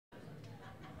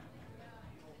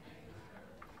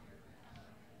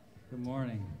Good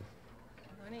morning.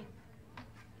 Morning.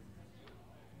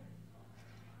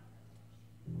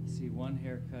 I see one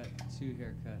haircut, two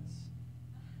haircuts,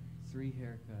 three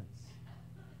haircuts,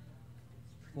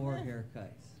 four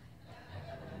haircuts,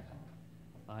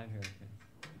 five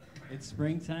haircuts. It's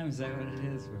springtime, is that what it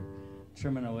is? We're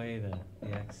trimming away the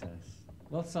excess.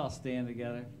 Let's all stand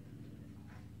together.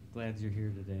 Glad you're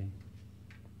here today.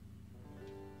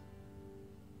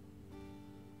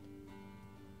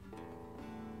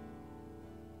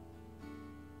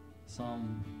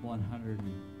 Psalm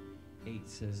 108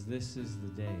 says, "This is the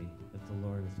day that the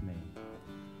Lord hath made,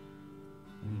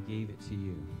 and he gave it to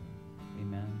you."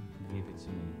 Amen. He gave it to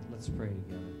me. Let's pray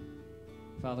together.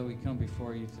 Father, we come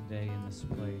before you today in this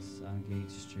place on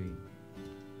Gate Street.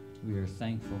 We are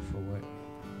thankful for what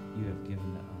you have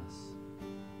given to us.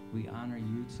 We honor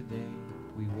you today.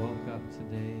 We woke up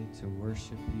today to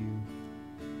worship you,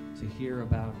 to hear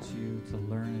about you, to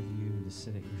learn of you, and to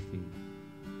sit at your feet.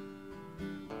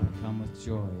 We come with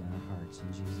joy in our hearts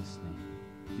in Jesus'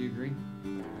 name. Do you agree?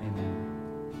 Amen.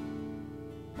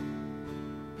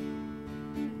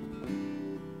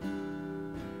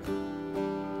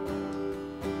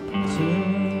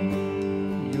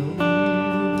 Turn your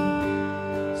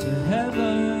ear to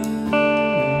heaven.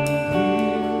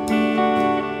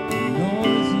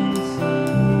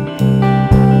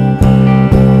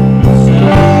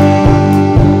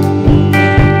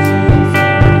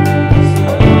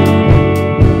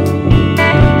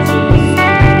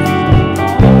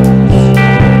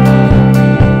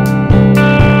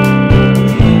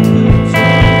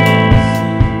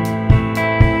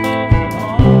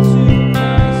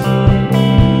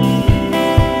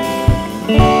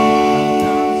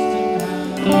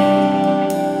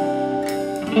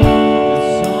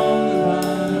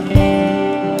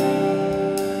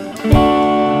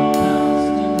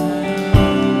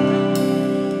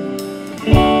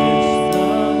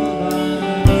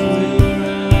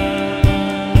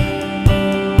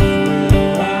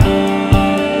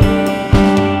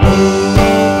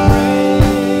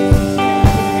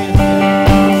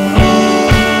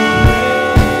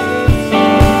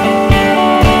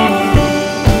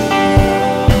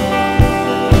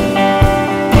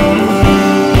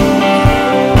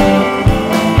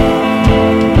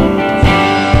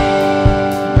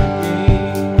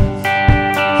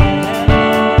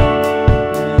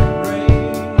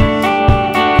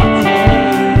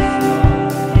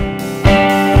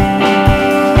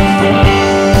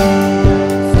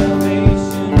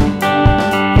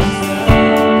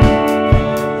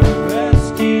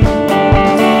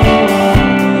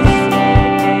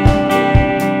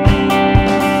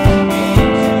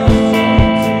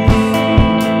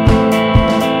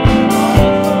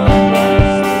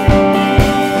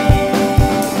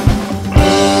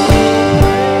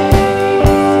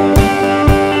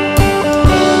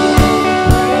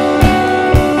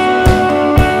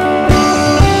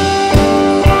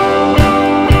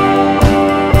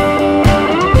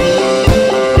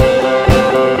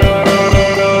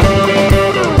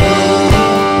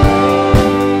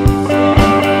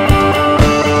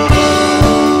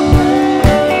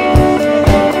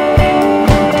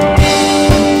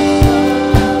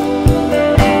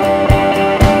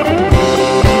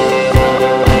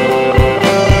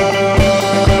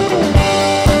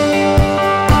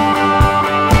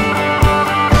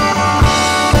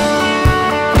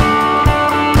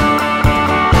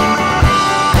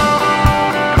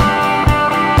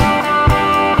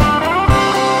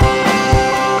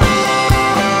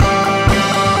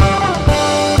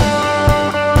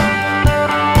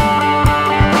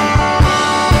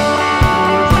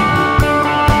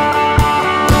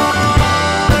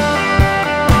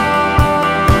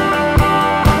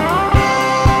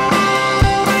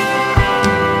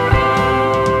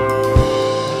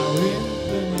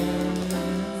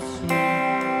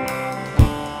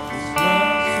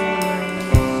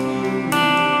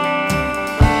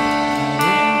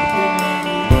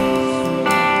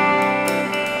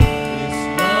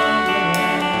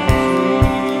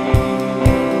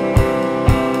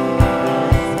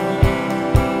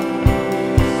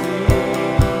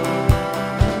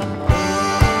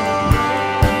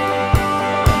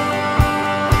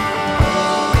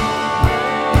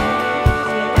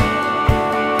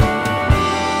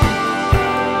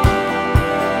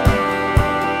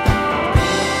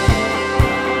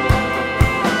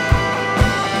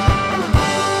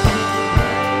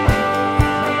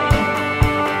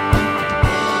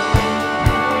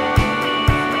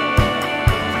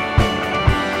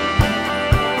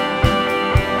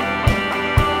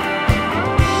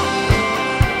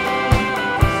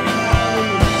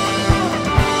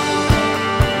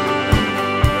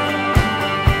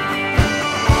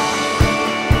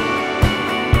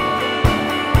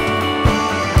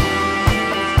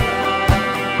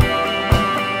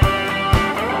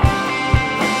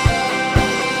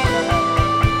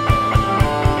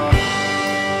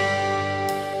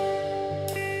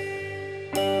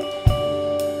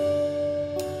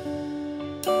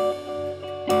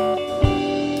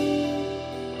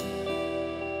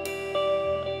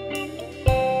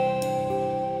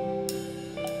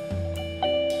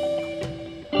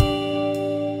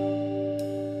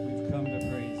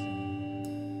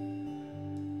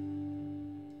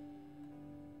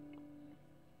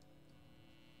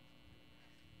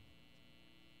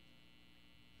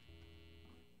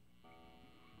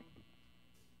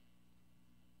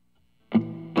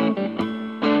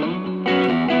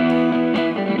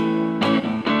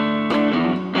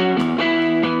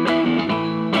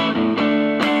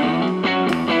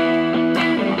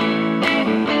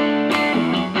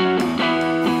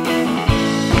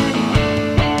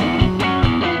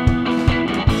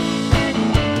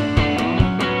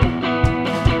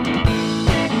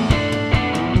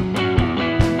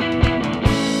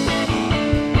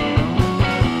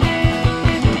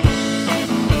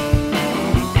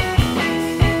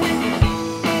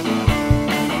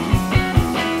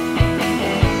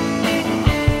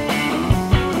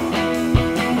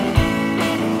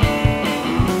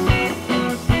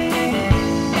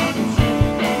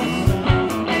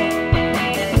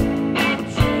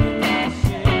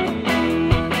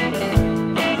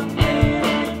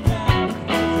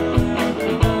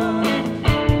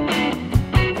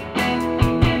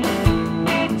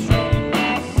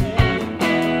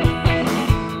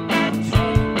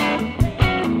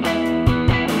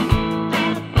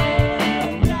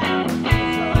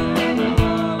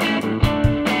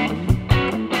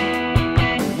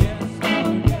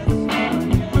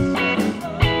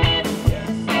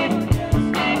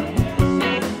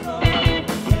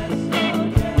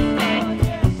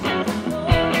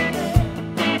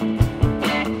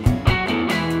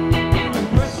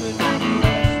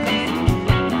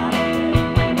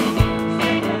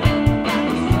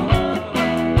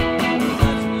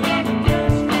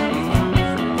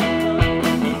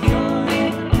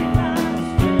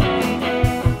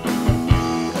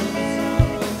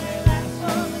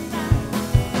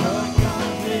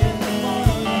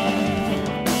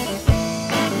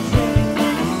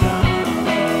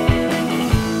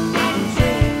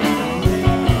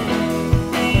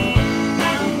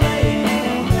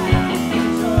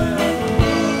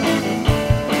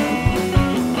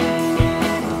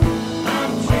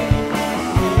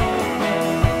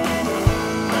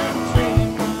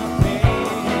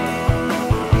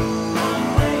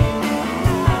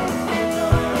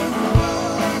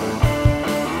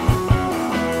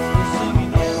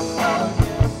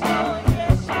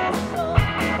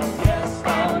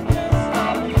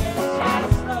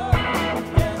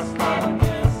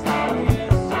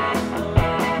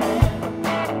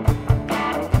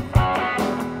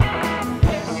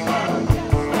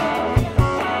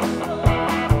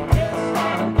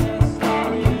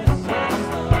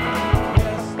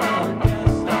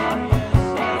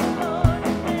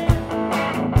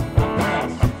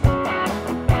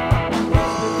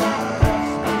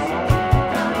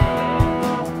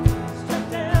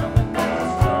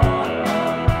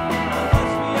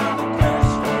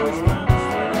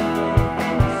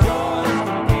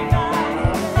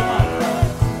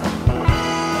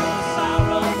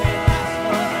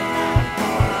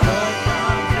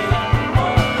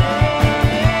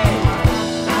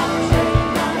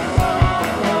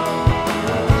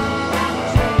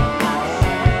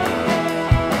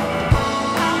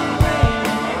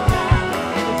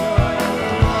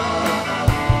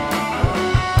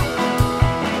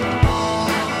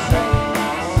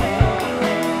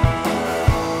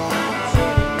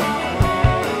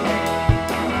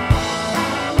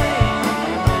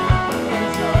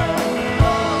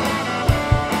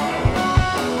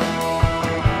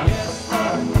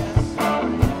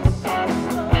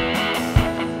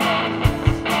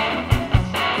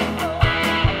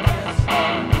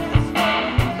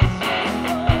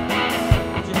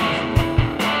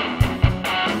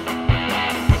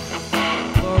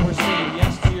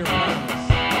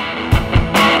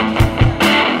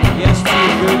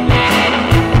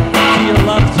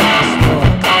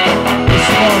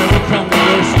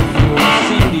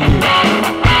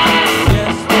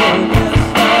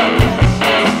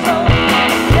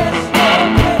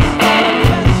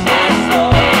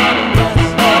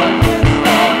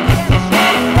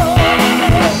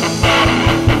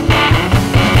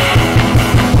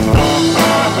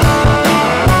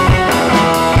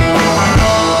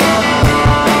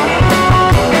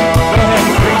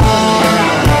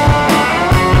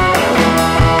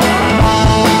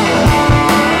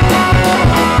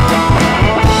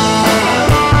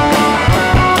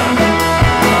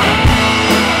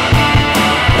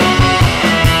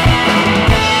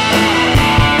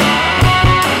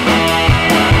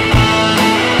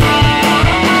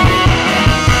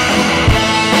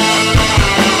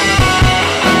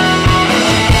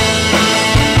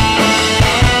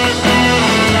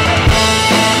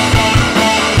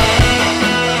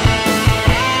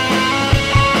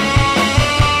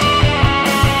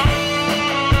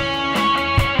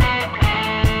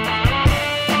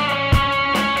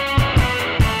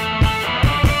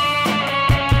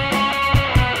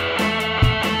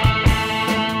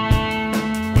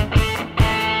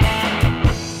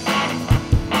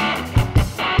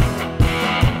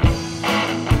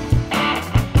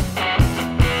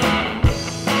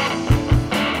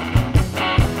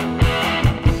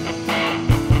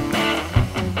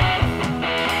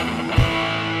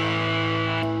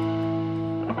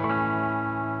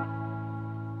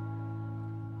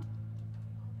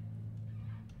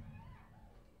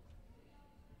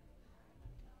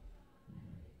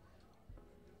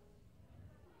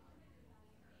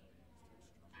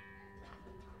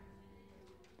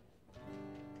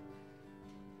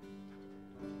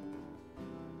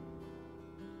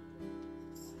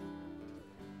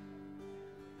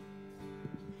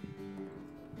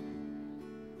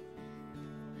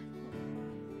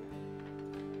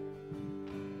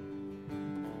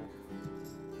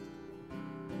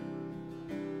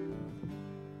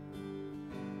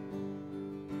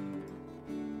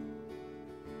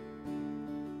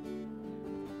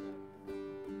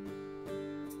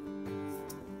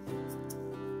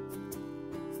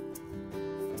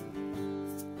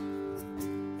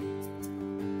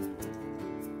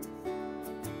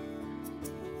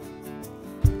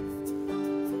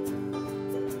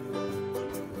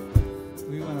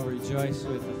 rejoice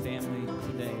with the family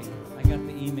today. I got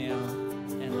the email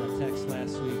and the text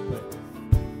last week, but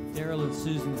Daryl and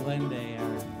Susan Glenday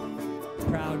are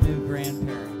proud new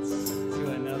grandparents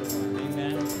to another one.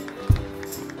 Amen.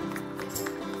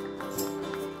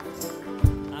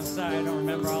 I'm sorry I don't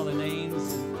remember all the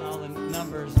names and all the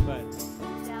numbers, but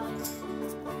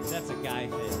that's a guy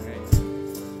thing, right?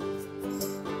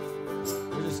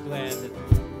 We're just glad that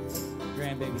the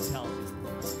grandbaby's healthy.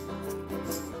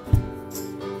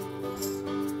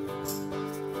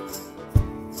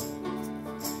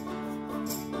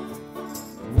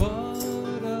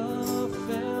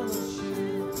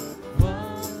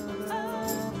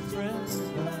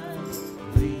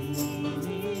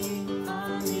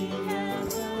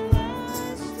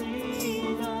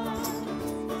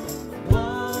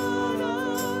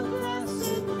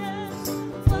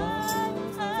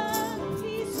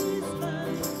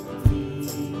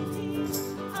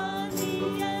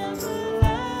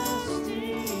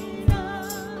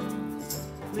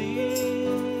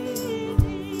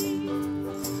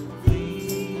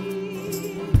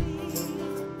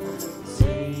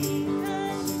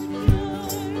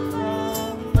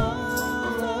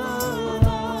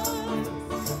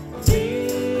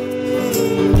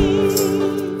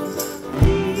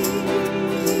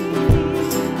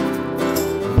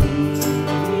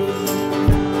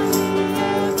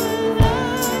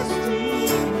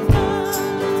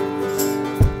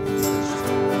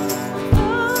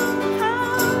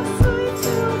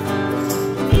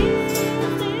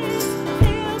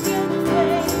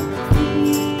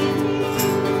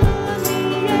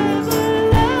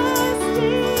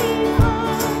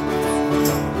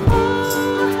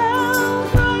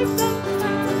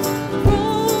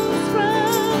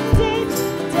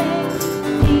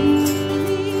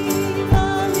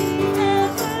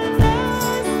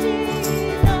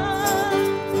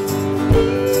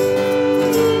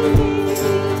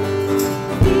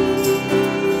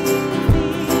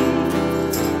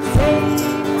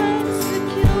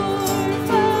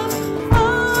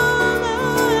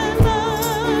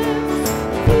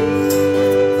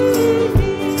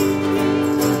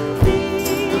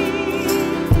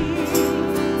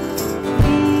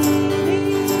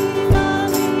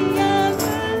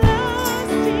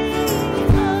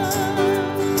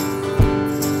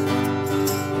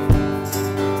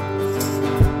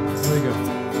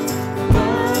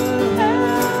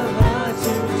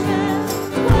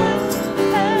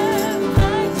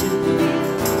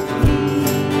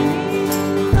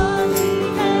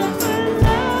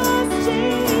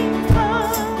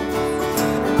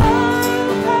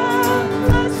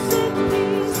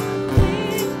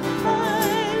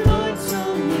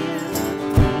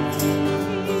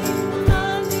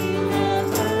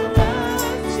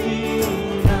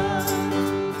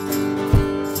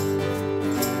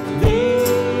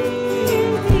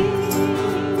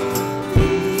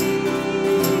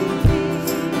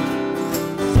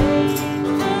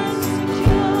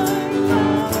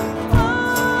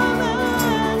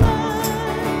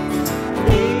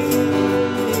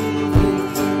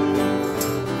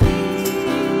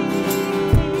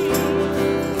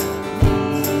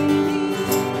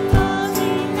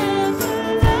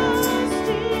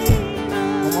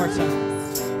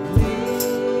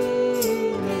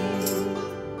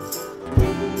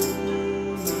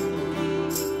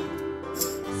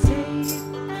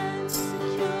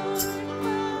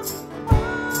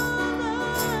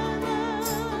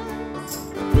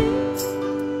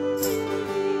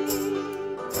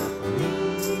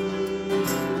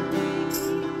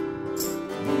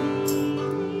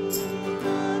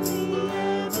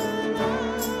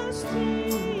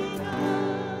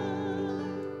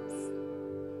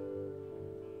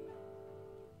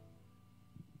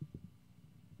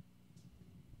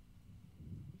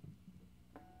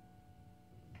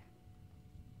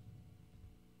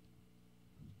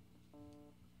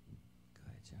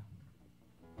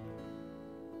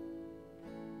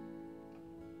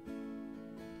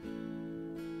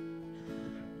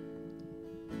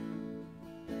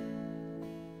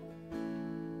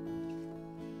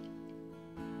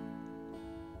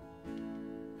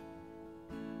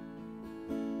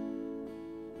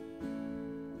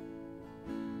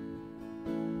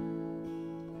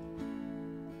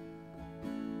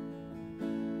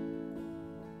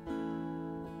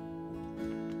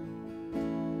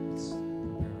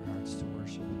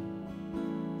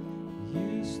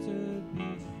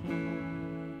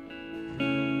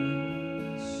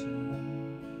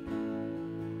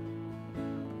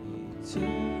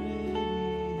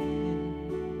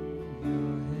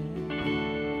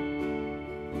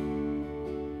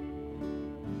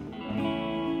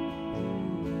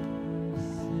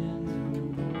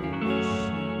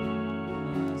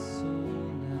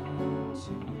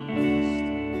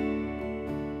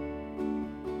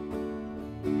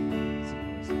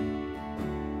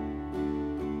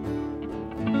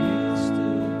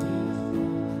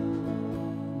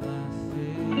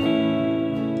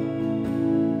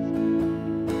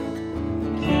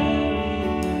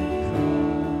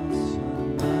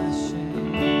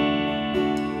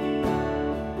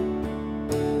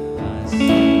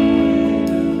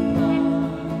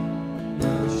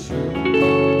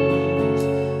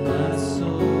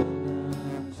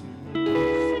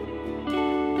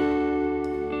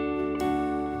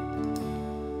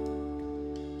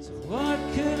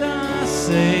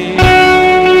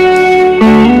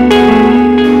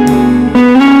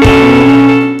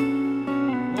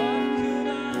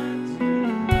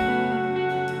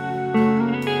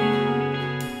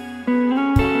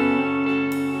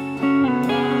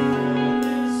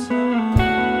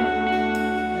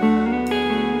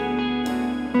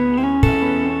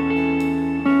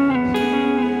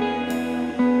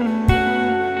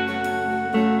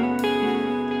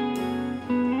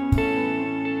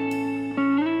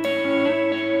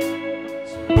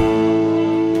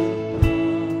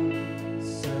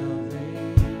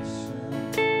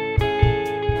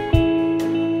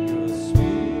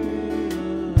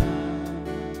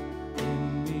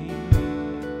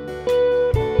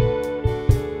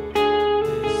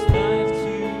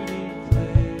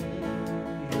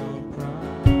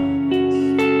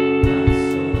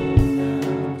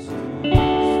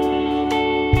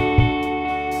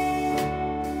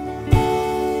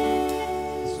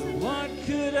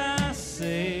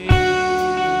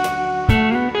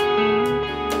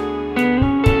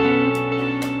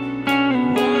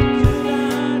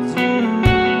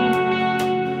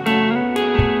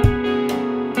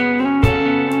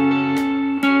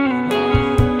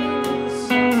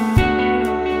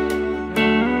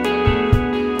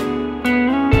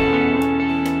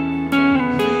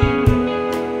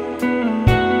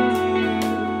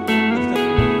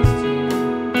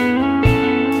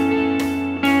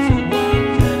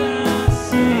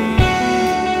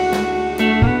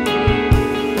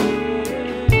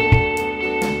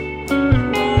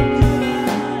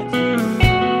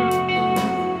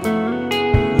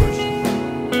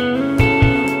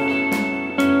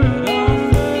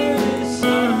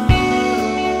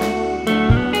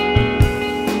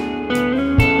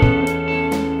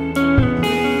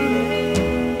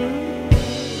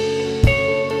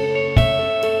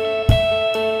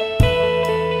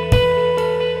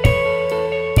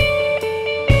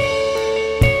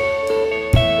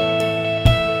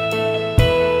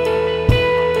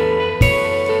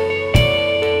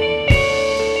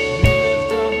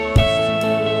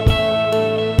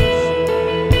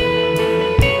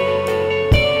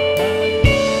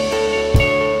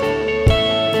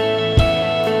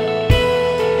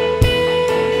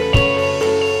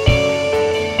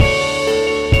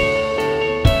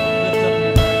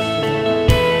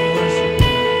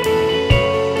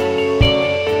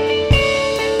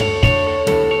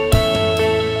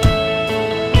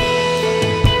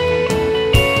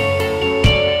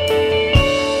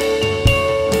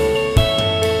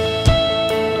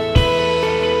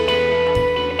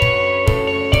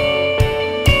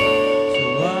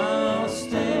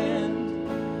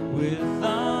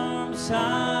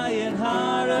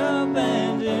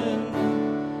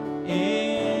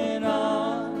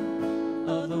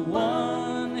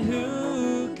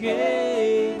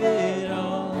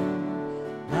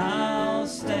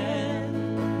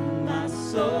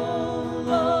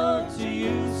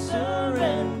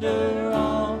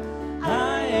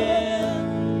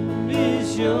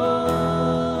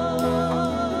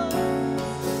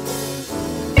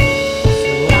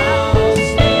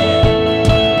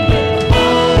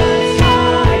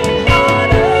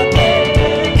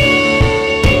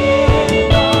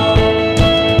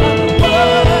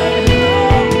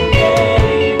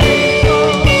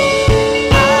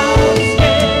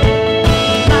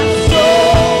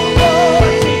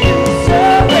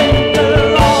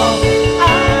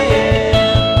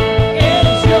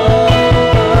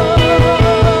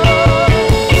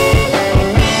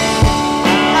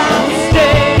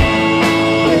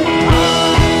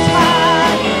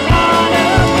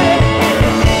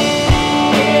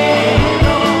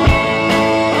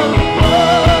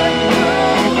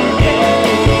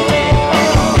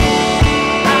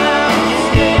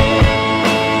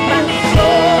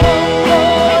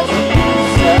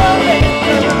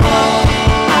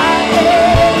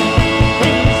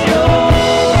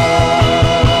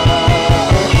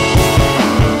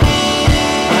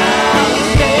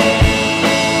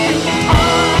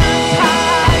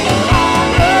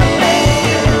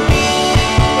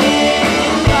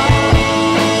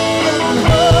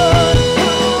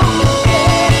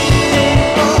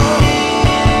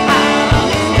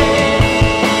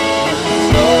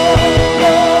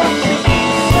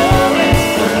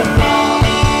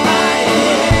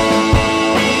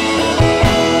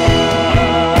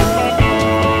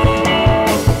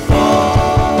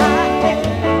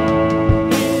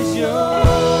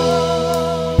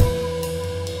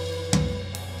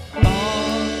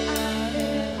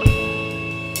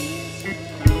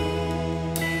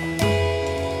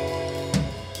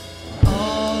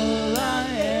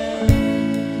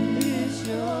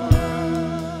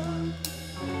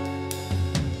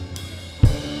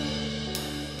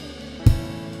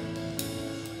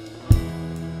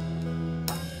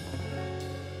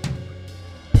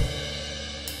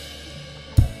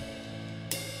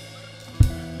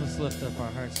 Lift up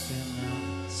our hearts to Him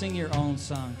now. Sing your own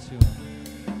song to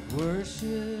Him.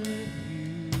 Worship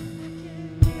You,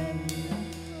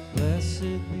 blessed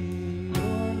be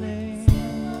Your name.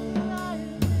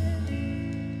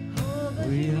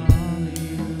 We honor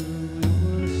You, we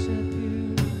worship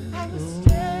You. I will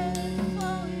stand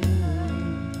for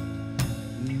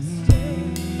You,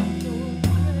 stand for Your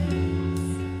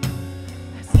grace.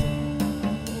 I stand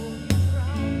for Your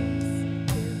promise.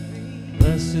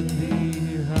 Blessed be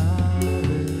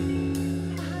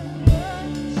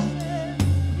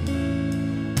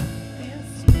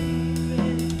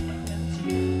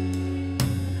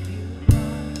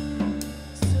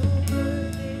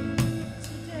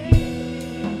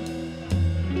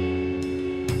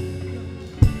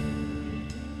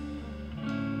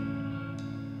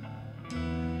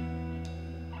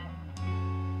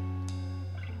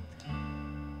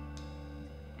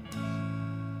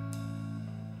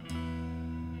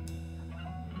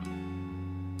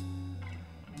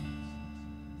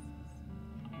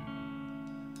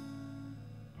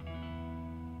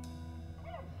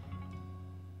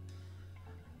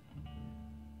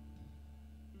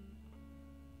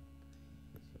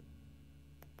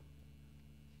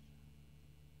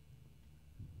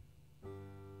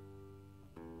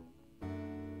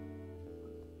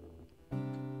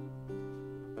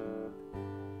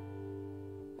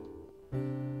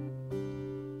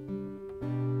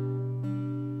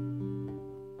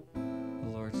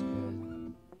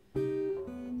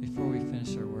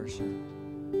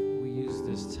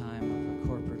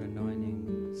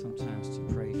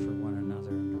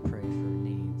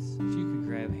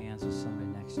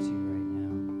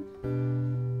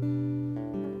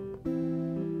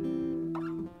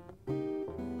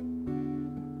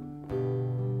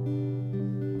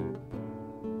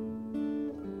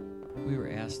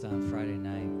on Friday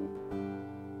night,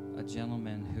 a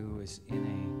gentleman who was in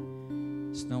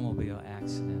a snowmobile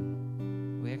accident.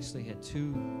 We actually had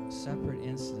 2 separate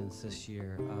incidents this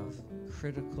year of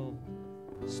critical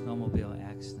snowmobile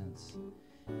accidents.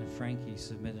 And Frankie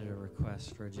submitted a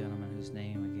request for a gentleman whose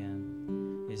name,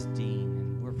 again, is Dean.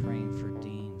 And we're praying for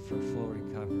Dean for full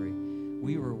recovery.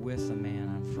 We were with a man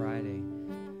on Friday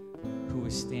who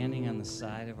was standing on the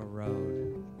side of a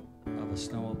road of a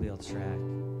snowmobile track,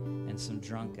 and some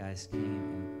drunk guys came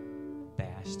and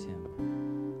bashed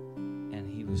him. And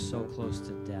he was so close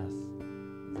to death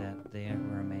that they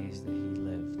were amazed that he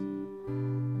lived.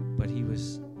 But he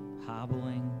was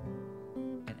hobbling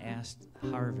and asked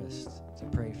Harvest to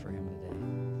pray for him today,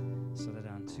 so that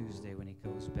on Tuesday when he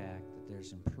goes back, that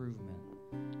there's improvement.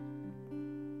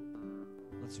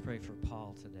 Let's pray for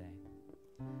Paul today.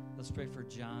 Let's pray for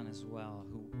John as well,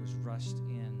 who was rushed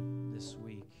in this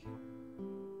week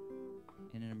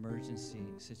in an emergency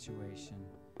situation.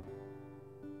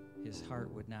 his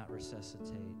heart would not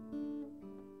resuscitate.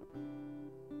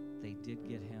 They did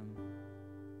get him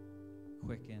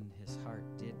quickened. His heart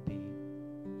did beat.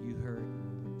 You heard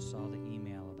and saw the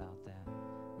email about that.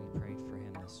 We prayed for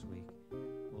him this week.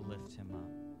 We'll lift him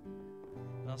up.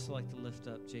 I'd also like to lift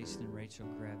up Jason and Rachel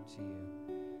Greb to you,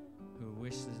 who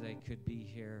wish that they could be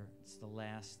here. It's the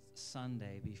last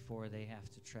Sunday before they have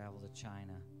to travel to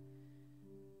China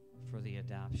for the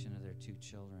adoption of their 2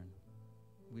 children.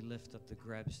 We lift up the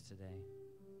Grebs today.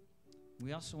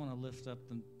 We also want to lift up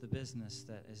the business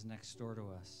that is next door to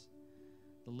us,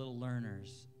 the Little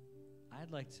Learners.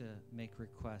 I'd like to make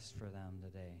requests for them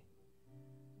today,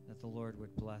 that the Lord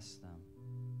would bless them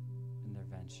in their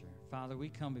venture. Father, we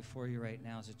come before you right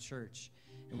now as a church,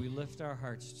 and we lift our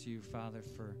hearts to you, Father,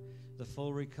 for the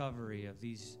full recovery of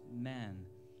these men,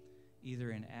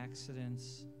 either in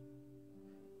accidents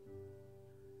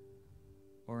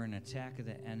or an attack of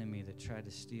the enemy that tried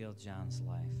to steal John's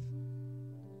life.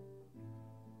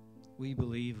 We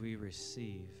believe we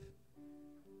receive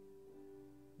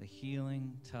the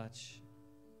healing touch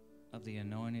of the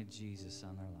anointed Jesus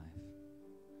on their life.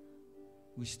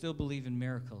 We still believe in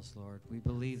miracles, Lord. We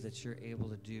believe that you're able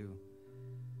to do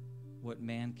what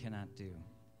man cannot do.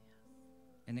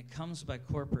 And it comes by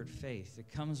corporate faith. It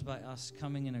comes by us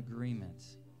coming in agreement.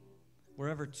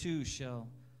 Wherever 2 shall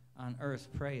on earth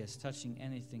pray as touching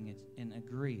anything and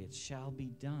agree, it shall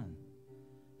be done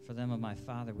for them of my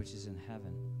Father which is in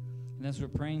heaven. And as we're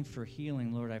praying for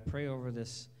healing, Lord, I pray over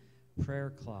this prayer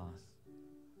cloth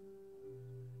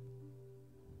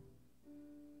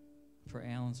for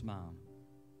Alan's mom,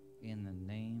 in the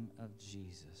name of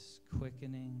Jesus.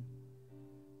 Quickening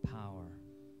power.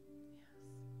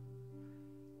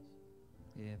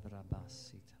 Yes.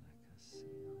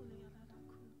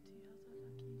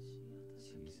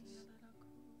 Jesus.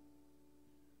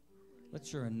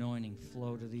 Let your anointing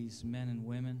flow to these men and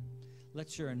women.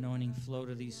 Let your anointing flow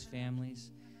to these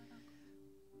families.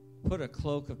 Put a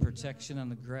cloak of protection on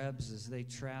the Grebs as they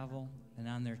travel and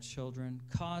on their children.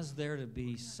 Cause there to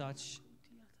be such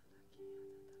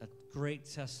a great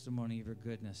testimony of your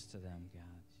goodness to them, God.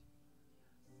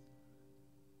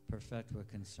 Perfect what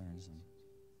concerns them.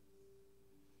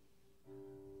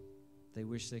 They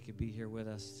wish they could be here with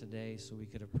us today so we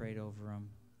could have prayed over them.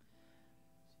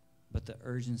 But the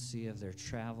urgency of their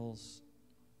travels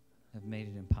have made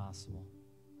it impossible.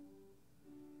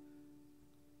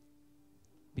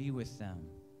 Be with them,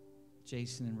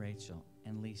 Jason and Rachel,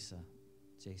 and Lisa,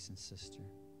 Jason's sister.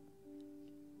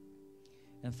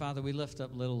 And Father, we lift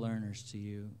up Little Learners to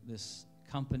you, this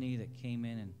company that came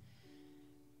in and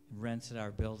rented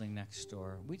our building next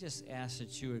door. We just ask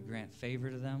that you would grant favor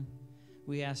to them.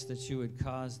 We ask that you would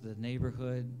cause the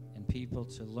neighborhood and people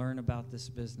to learn about this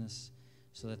business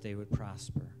so that they would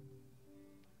prosper.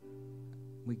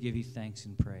 We give you thanks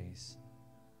and praise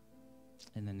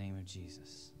in the name of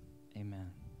Jesus.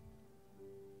 Amen.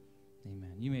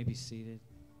 Amen. You may be seated.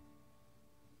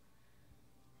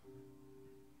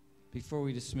 Before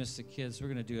we dismiss the kids, we're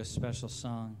going to do a special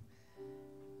song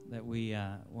that we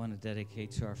want to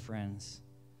dedicate to our friends,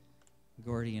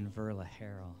 Gordy and Verla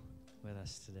Harrell, with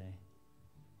us today.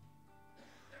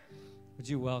 Would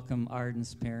you welcome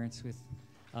Arden's parents with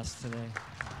us today?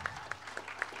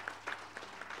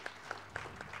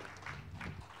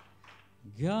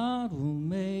 God will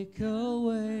make a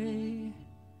way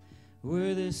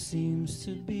where there seems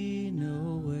to be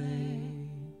no way.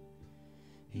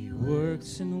 He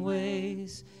works in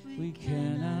ways we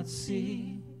cannot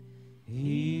see.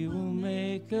 He will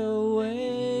make a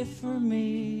way for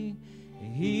me.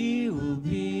 He will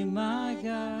be my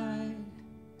guide.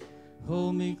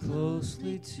 Hold me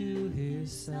closely to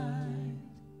his side.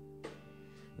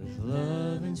 With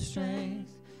love and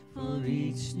strength for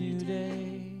each new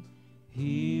day,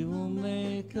 he will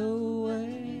make a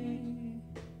way.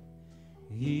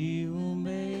 He will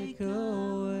make a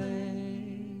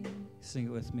way. Sing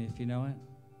it with me if you know it.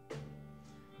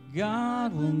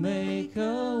 God will make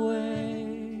a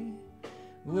way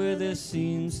where there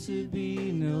seems to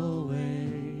be no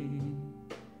way.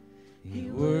 He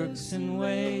works in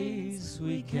ways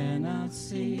we cannot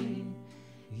see.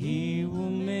 He will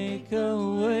make a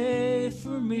way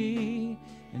for me,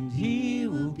 and he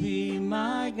will be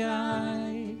my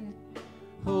guide.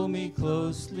 Hold me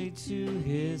closely to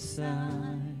his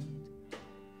side.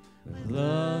 With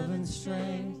love and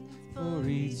strength for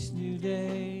each new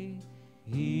day,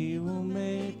 he will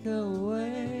make a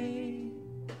way.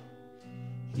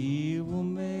 He will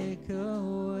make a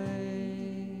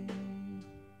way.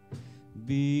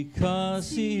 Because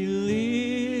he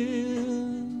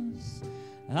lives,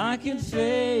 I can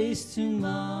face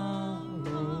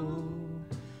tomorrow.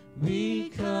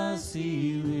 Because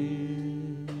he lives,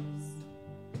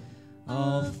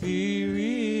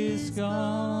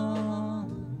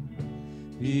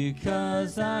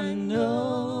 because I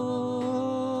know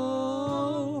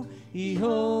He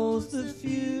holds the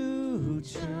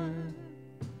future,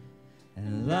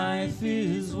 and life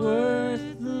is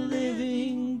worth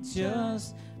living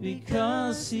just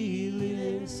because He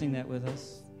lives. Sing that with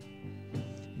us.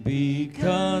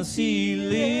 Because He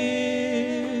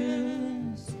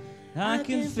lives, I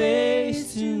can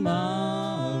face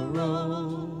tomorrow.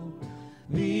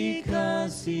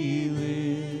 Because He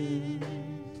lives,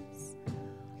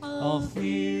 all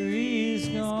fear is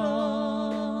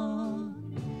gone.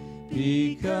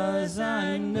 Because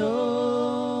I know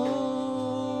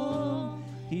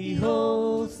He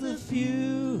holds the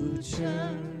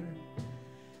future,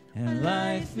 and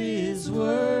life is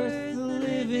worth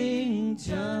living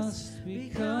just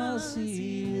because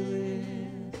He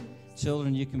lives.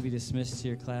 Children, you can be dismissed to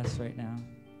your class right now.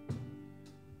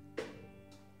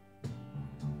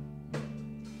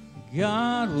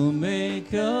 God will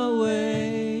make a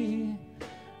way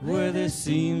where there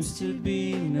seems to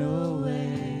be no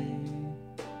way.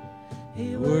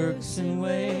 He works in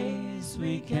ways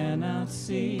we cannot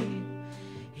see.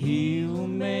 He will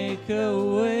make a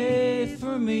way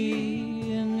for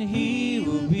me, and He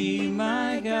will be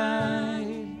my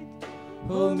guide.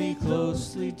 Hold me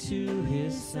closely to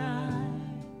His side,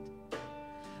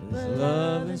 with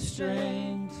love and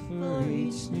strength for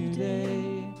each new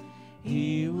day.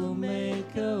 He will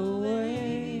make a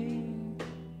way.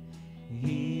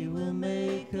 He will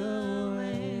make a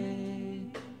way.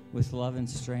 With love and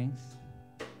strength.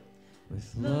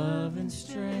 With love and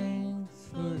strength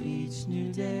for each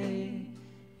new day.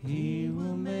 He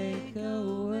will make a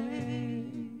way.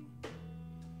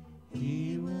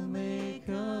 He will make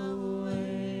a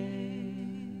way.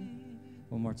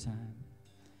 One more time.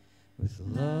 With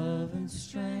love and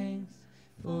strength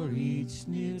for each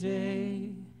new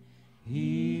day.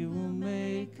 He will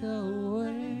make a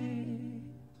way.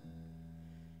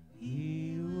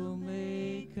 He will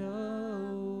make a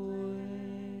way.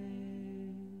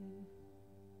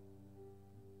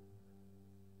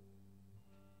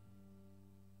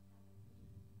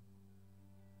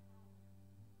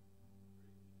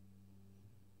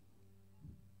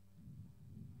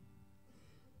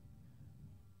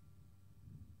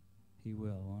 He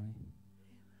will, won't He?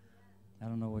 I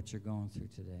don't know what you're going through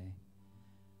today,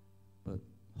 but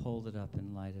hold it up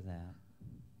in light of that.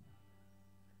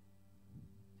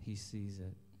 He sees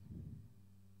it.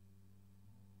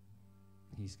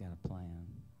 He's got a plan.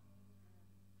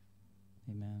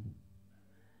 Amen.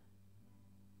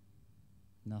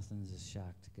 Nothing's a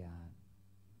shock to God.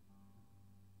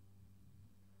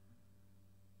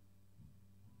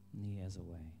 And He has a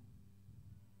way.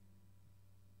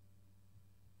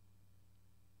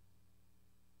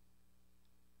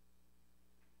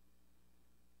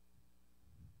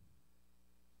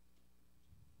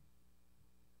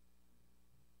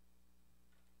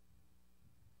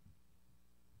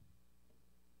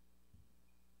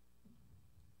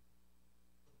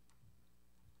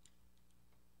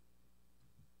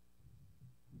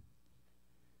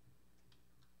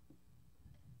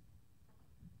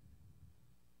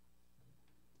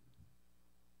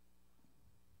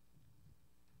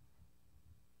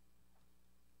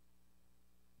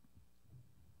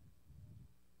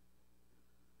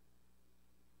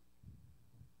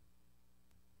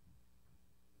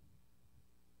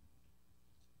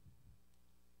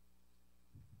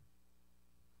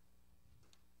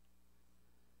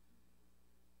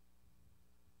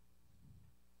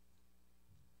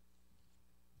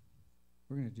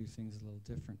 We're going to do things a little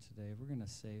different today. We're going to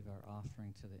save our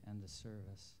offering to the end of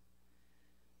service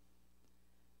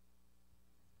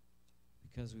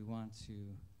because we want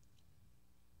to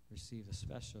receive a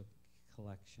special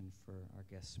collection for our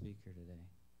guest speaker today.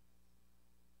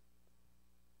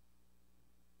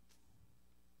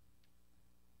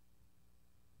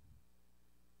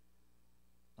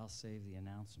 I'll save the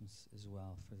announcements as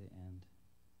well for the end.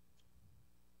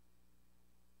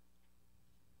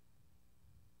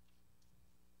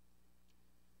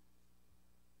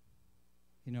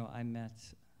 You know, I met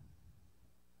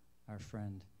our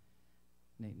friend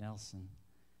Nate Nelson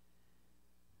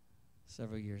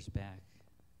several years back.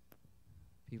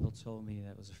 People told me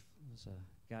that was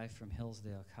a guy from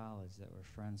Hillsdale College that were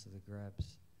friends of the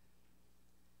Grebs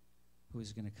who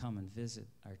was going to come and visit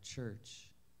our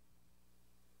church.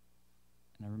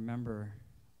 And I remember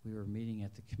we were meeting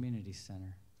at the community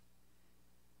center.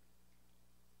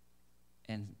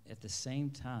 And at the same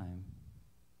time,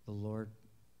 the Lord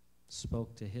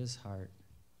spoke to his heart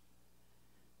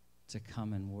to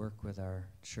come and work with our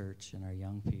church and our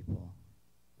young people.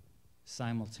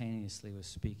 Simultaneously was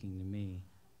speaking to me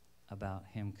about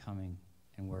him coming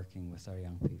and working with our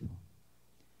young people.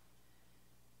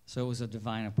 So it was a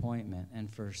divine appointment,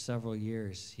 and for several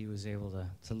years he was able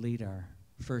to lead our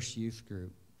first youth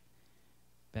group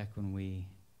back when we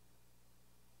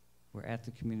were at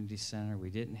the community center. We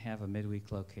didn't have a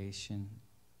midweek location.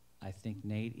 I think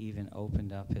Nate even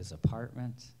opened up his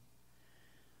apartment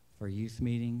for youth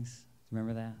meetings.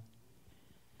 Remember that?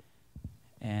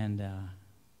 And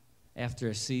after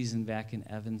a season back in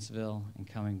Evansville and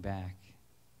coming back,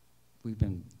 we've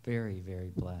been very, very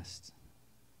blessed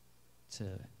to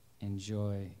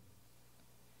enjoy.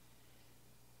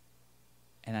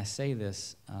 And I say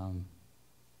this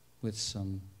with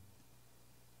some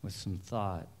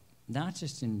thought. Not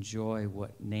just enjoy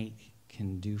what Nate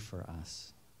can do for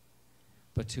us,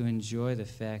 but to enjoy the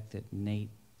fact that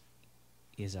Nate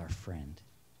is our friend.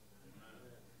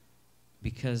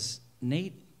 Because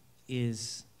Nate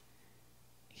is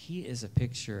a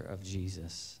picture of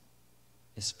Jesus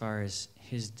as far as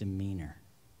his demeanor.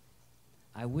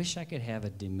 I wish I could have a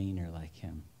demeanor like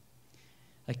him.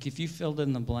 Like if you filled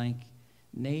in the blank,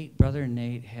 Brother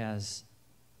Nate has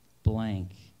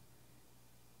blank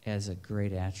as a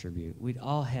great attribute. We'd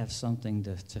all have something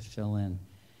to fill in.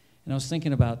 And I was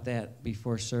thinking about that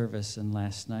before service and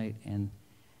last night, and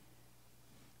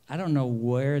I don't know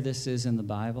where this is in the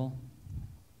Bible,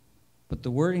 but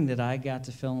the wording that I got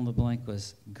to fill in the blank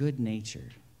was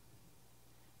good-natured.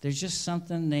 There's just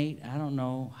something, Nate, I don't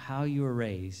know how you were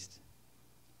raised,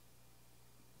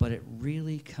 but it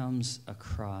really comes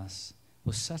across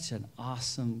with such an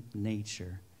awesome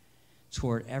nature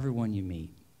toward everyone you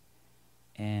meet.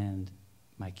 And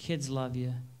my kids love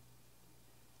you.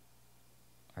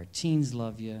 Our teens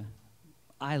love you.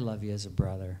 I love you as a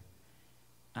brother.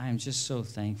 I am just so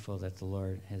thankful that the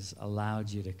Lord has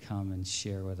allowed you to come and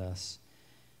share with us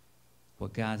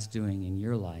what God's doing in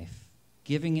your life,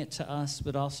 giving it to us,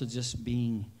 but also just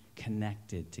being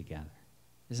connected together.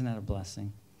 Isn't that a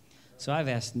blessing? So I've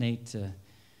asked Nate to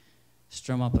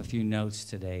strum up a few notes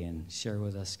today and share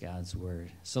with us God's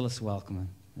word. So let's welcome him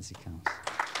as he comes.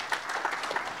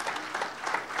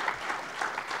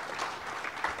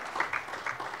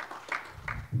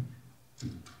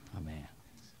 Oh, man.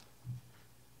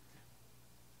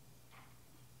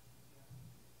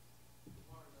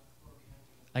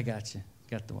 I got you.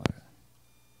 Got the water.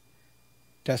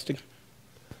 Testing.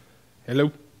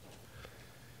 Hello?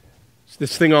 Is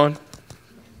this thing on?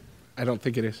 I don't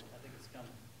think it is. I think it's coming.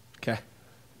 Okay.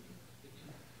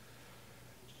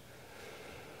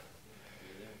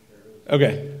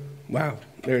 Okay. Wow.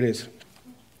 There it is.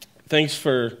 Thanks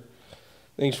for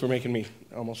making me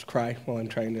almost cry while I'm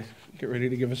trying to get ready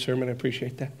to give a sermon. I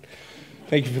appreciate that.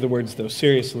 Thank you for the words, though.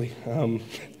 Seriously.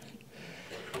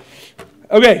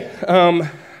 Okay.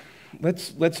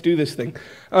 Let's do this thing.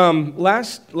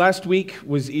 Last week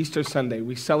was Easter Sunday.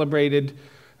 We celebrated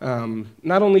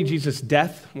not only Jesus'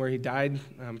 death, where he died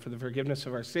for the forgiveness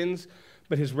of our sins,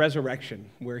 but his resurrection,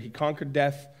 where he conquered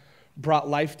death, brought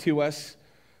life to us,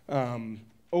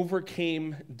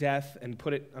 overcame death, and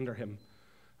put it under him,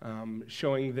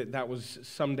 showing that was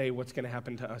someday what's going to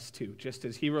happen to us too. Just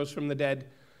as he rose from the dead,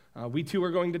 we too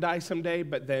are going to die someday,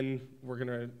 but then we're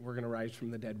gonna rise from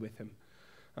the dead with him.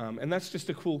 And that's just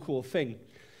a cool thing.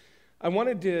 I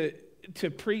wanted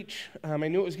to preach. I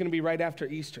knew it was going to be right after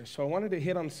Easter, so I wanted to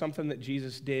hit on something that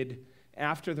Jesus did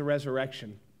after the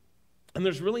resurrection. And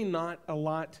there's really not a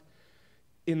lot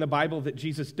in the Bible that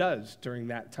Jesus does during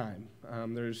that time.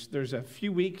 There's a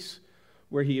few weeks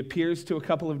where he appears to a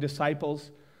couple of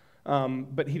disciples,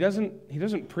 but he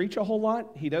doesn't preach a whole lot.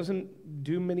 He doesn't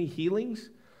do many healings.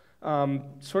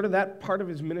 Sort of that part of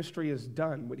his ministry is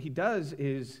done. What he does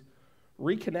is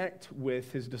reconnect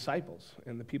with his disciples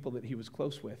and the people that he was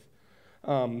close with.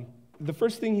 The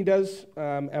first thing he does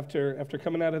after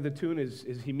coming out of the tomb is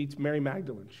he meets Mary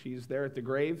Magdalene. She's there at the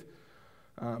grave.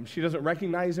 She doesn't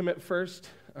recognize him at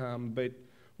first, but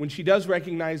when she does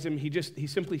recognize him, he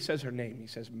simply says her name. He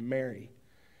says, Mary.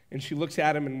 And she looks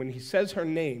at him, and when he says her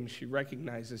name, she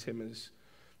recognizes him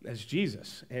as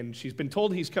Jesus. And she's been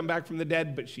told he's come back from the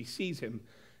dead, but she sees him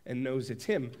and knows it's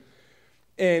him.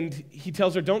 And he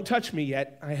tells her, don't touch me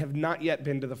yet. I have not yet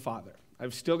been to the Father.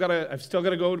 I've still got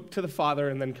to go to the Father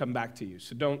and then come back to you.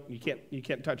 So you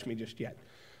can't touch me just yet.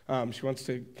 She wants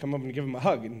to come up and give him a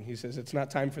hug, and he says, it's not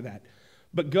time for that.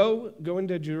 But go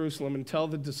into Jerusalem and tell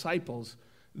the disciples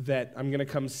that I'm going to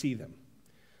come see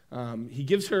them. He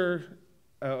gives her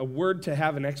a word to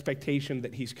have an expectation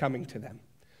that he's coming to them.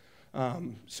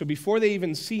 So before they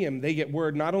even see him, they get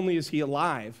word, not only is he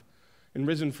alive and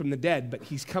risen from the dead, but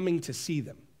he's coming to see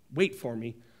them. Wait for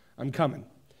me, I'm coming.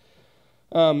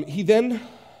 He then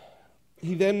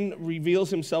reveals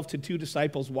himself to two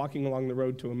disciples walking along the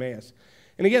road to Emmaus.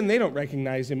 And again, they don't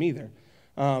recognize him either.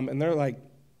 And they're like,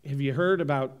 have you heard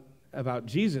about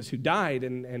Jesus who died,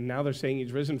 and now they're saying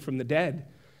he's risen from the dead?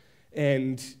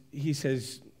 And he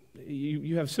says,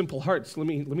 you have simple hearts. Let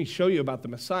me show you about the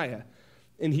Messiah.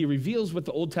 And he reveals what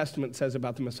the Old Testament says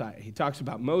about the Messiah. He talks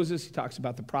about Moses, he talks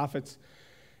about the prophets,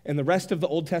 and the rest of the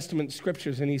Old Testament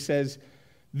scriptures, and he says,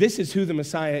 this is who the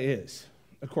Messiah is,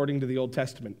 according to the Old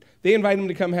Testament. They invite him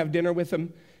to come have dinner with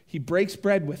them. He breaks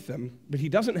bread with them, but he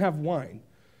doesn't have wine,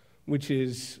 which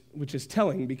is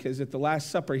telling, because at the Last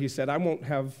Supper he said, I won't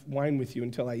have wine with you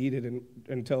until I eat it, and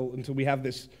until we have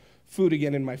this food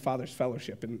again in my Father's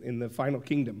fellowship, in the final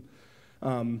kingdom.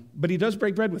 But he does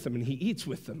break bread with them, and he eats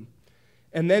with them.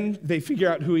 And then they figure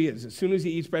out who he is. As soon as he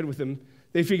eats bread with them,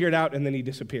 they figure it out, and then he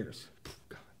disappears.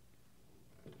 God.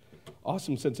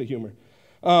 Awesome sense of humor.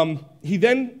 He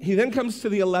then comes to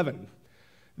the 11.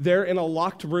 They're in a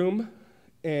locked room,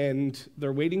 and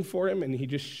they're waiting for him, and he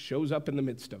just shows up in the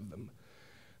midst of them.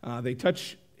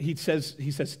 He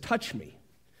says, touch me.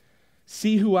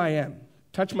 See who I am.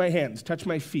 Touch my hands, touch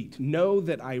my feet. Know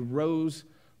that I rose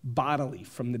bodily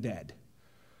from the dead.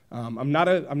 I'm not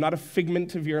a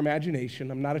figment of your imagination.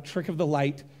 I'm not a trick of the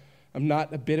light. I'm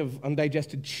not a bit of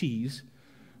undigested cheese.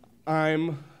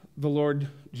 I'm the Lord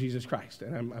Jesus Christ,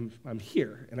 and I'm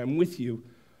here, and I'm with you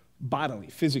bodily,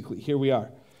 physically. Here we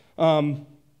are.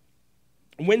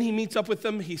 When he meets up with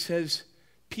them, he says,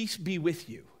 peace be with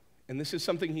you. And this is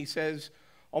something he says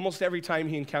almost every time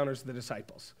he encounters the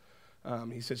disciples.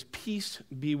 He says, peace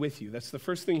be with you. That's the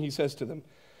first thing he says to them.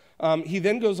 He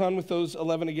then goes on with those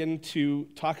 11 again to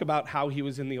talk about how he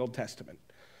was in the Old Testament.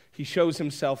 He shows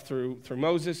himself through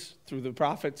Moses, through the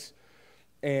prophets,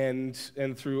 and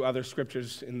through other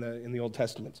scriptures in the Old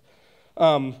Testament.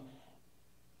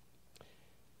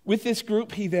 With this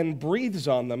group, he then breathes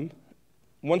on them,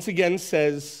 once again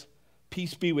says,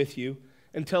 peace be with you,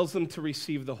 and tells them to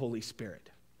receive the Holy Spirit.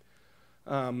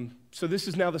 So this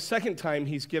is now the second time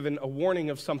he's given a warning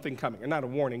of something coming. Or not a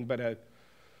warning, but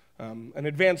an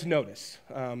advance notice.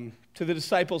 To the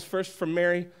disciples, first from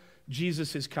Mary,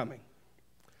 Jesus is coming.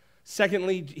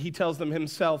 Secondly, he tells them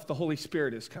himself, the Holy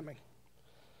Spirit is coming.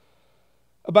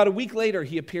 About a week later,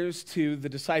 he appears to the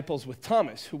disciples with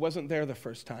Thomas, who wasn't there the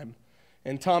first time.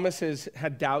 And Thomas has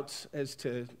had doubts as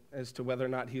to whether or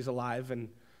not he's alive. And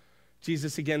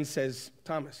Jesus again says,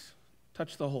 Thomas,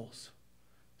 touch the holes.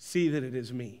 See that it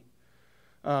is me.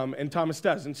 And Thomas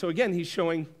does. And so again, he's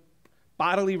showing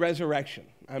bodily resurrection.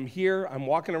 I'm here. I'm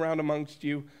walking around amongst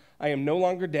you. I am no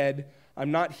longer dead.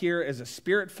 I'm not here as a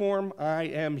spirit form. I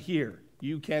am here.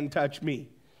 You can touch me.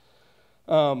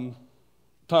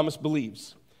 Thomas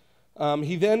believes.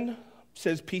 He then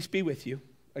says, peace be with you,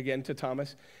 again to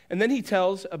Thomas. And then he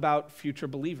tells about future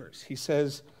believers. He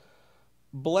says,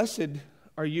 blessed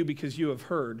are you because you have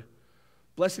heard.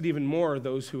 Blessed even more are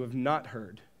those who have not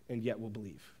heard and yet will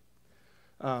believe.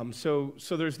 So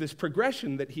there's this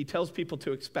progression that he tells people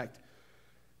to expect.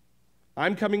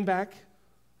 I'm coming back.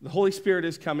 The Holy Spirit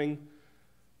is coming.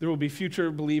 There will be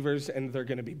future believers, and they're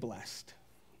going to be blessed.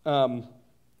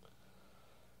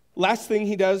 Last thing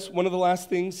he does, one of the last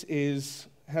things, is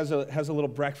has a little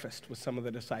breakfast with some of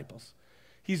the disciples.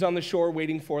 He's on the shore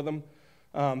waiting for them.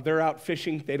 They're out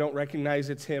fishing. They don't recognize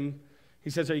it's him. He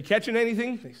says, are you catching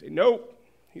anything? They say, nope.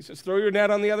 He says, throw your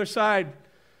net on the other side.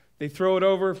 They throw it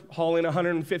over, haul in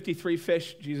 153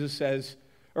 fish.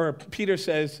 Peter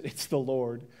says, it's the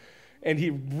Lord. And he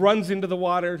runs into the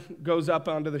water, goes up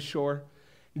onto the shore.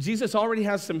 Jesus already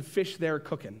has some fish there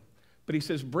cooking. But he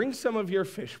says, bring some of your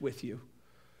fish with you.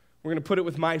 We're going to put it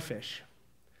with my fish.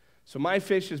 So my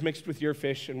fish is mixed with your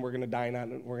fish, and we're going to dine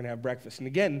on it, and we're going to have breakfast. And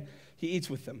again, he eats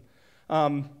with them.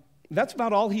 That's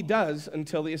about all he does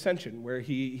until the ascension, where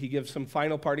he gives some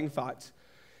final parting thoughts.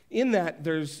 In that,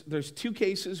 there's two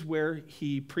cases where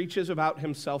he preaches about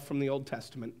himself from the Old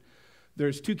Testament.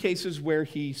 There's two cases where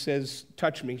he says,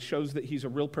 touch me, shows that he's a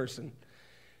real person.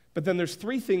 But then there's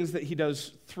three things that he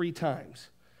does 3 times.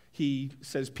 He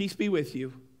says, peace be with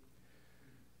you.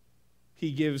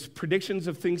 He gives predictions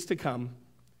of things to come.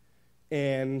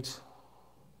 And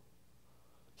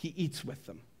he eats with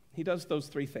them. He does those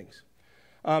 3 things.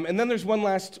 And then there's one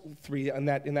last 3. In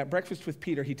that breakfast with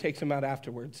Peter, he takes him out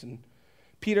afterwards. And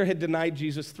Peter had denied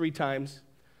Jesus 3 times.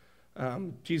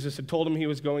 Jesus had told him he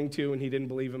was going to, and he didn't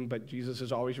believe him, but Jesus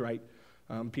is always right.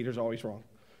 Peter's always wrong.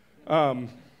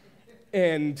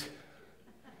 And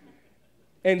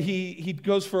he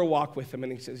goes for a walk with him,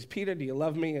 and he says, Peter, do you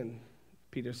love me? And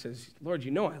Peter says, Lord,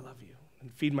 you know I love you,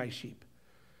 and feed my sheep.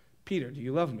 Peter, do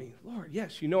you love me? Lord,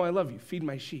 yes, you know I love you, feed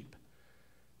my sheep.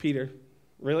 Peter,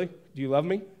 really? Do you love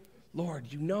me?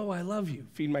 Lord, you know I love you,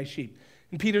 feed my sheep.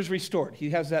 And Peter's restored.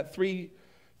 He has that three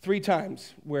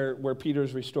times where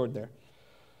Peter's restored there.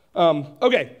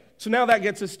 Okay, so now that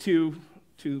gets us to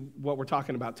what we're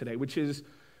talking about today, which is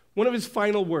one of his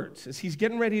final words. As he's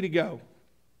getting ready to go,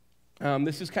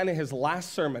 this is kind of his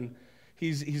last sermon.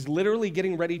 He's literally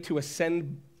getting ready to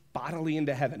ascend bodily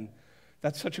into heaven.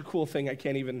 That's such a cool thing, I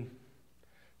can't even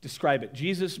describe it.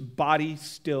 Jesus' body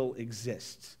still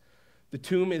exists. The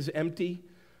tomb is empty.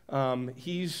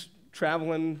 He's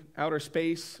traveling outer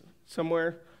space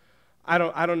somewhere. I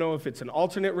don't know if it's an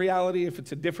alternate reality, if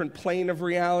it's a different plane of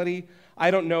reality. I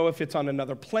don't know if it's on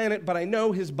another planet, but I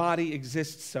know his body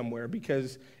exists somewhere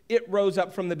because it rose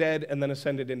up from the dead and then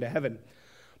ascended into heaven.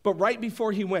 But right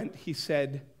before he went, he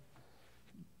said,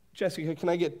 Jessica, can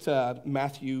I get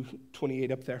Matthew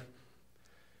 28 up there?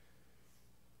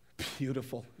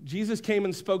 Beautiful. Jesus came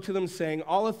and spoke to them, saying,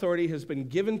 all authority has been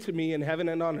given to me in heaven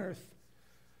and on earth.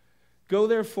 Go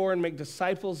therefore and make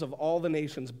disciples of all the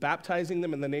nations, baptizing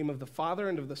them in the name of the Father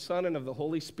and of the Son and of the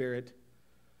Holy Spirit,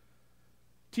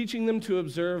 teaching them to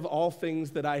observe all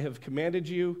things that I have commanded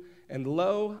you. And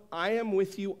lo, I am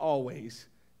with you always,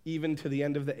 even to the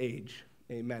end of the age.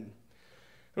 Amen.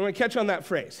 I want to catch on that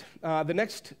phrase. The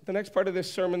next part of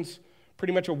this sermon's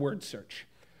pretty much a word search.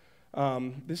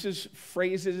 This is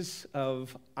phrases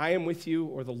of I am with you,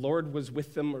 or the Lord was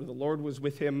with them, or the Lord was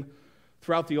with him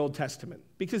throughout the Old Testament.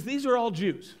 Because these are all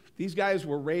Jews. These guys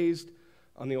were raised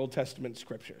on the Old Testament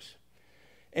scriptures.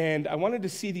 And I wanted to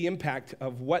see the impact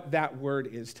of what that word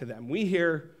is to them. We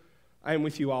hear, I am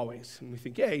with you always. And we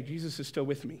think, hey, Jesus is still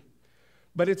with me.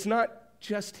 But it's not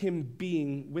just him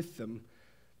being with them.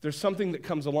 There's something that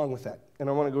comes along with that. And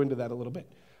I want to go into that a little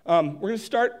bit. We're going to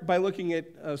start by looking at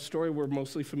a story we're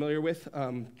mostly familiar with.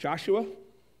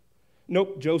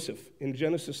 Joseph in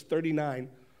Genesis 39.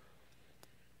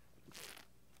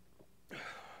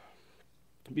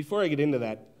 Before I get into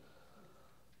that,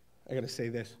 I got to say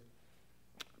this.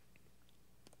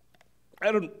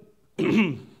 I don't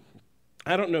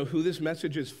know who this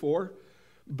message is for,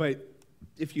 but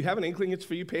if you have an inkling it's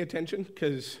for you, pay attention,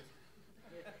 because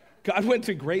God went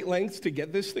to great lengths to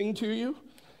get this thing to you,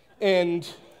 and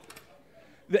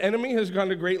the enemy has gone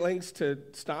to great lengths to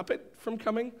stop it from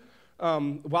coming.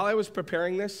 While I was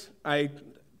preparing this, I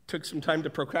took some time to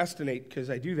procrastinate, because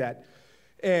I do that,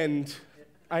 and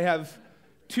I have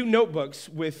 2 notebooks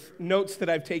with notes that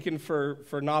I've taken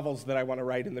for novels that I want to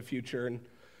write in the future. And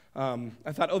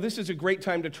I thought, this is a great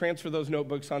time to transfer those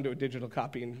notebooks onto a digital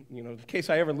copy. And, in case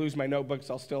I ever lose my notebooks,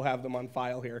 I'll still have them on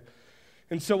file here.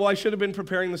 And so while I should have been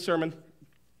preparing the sermon,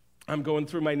 I'm going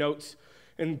through my notes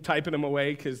and typing them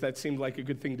away because that seemed like a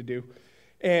good thing to do.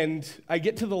 And I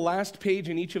get to the last page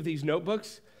in each of these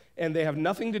notebooks, and they have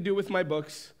nothing to do with my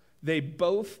books. The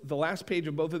last page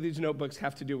of both of these notebooks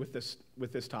have to do with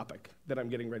this topic that I'm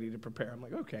getting ready to prepare. I'm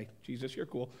like, okay, Jesus, you're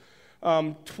cool.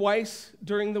 Twice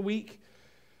during the week,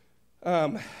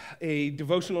 a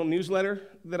devotional newsletter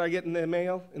that I get in the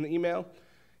email,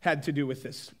 had to do with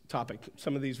this topic,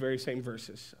 some of these very same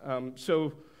verses.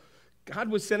 So God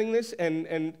was sending this,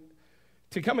 and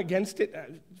to come against it,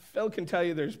 Phil can tell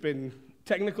you there's been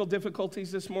technical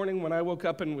difficulties this morning. When I woke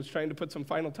up and was trying to put some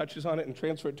final touches on it and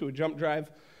transfer it to a jump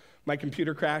drive, my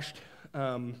computer crashed.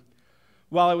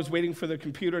 While I was waiting for the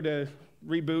computer to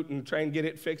reboot and try and get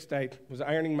it fixed, I was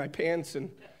ironing my pants,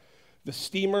 and the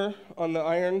steamer on the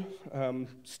iron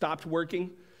stopped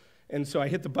working. And so I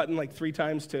hit the button like 3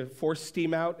 times to force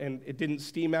steam out, and it didn't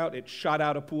steam out. It shot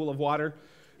out a pool of water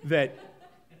that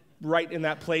right in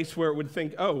that place where it would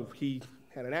think, he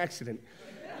had an accident.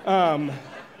 I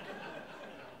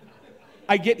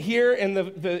get here, and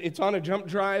it's on a jump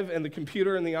drive, and the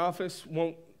computer in the office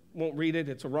won't read it.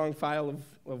 It's a wrong file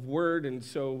of Word, and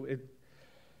so it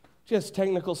just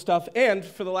technical stuff. And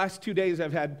for the last 2 days,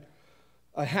 I've had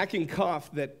a hacking cough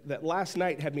that last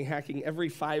night had me hacking every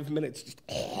 5 minutes. Just,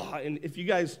 and if you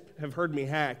guys have heard me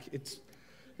hack, it's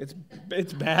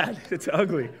bad. It's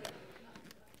ugly.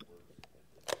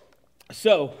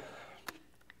 So,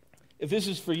 if this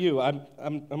is for you, I'm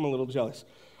a little jealous.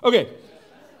 Okay.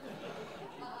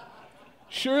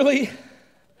 Surely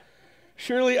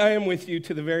I am with you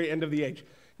to the very end of the age.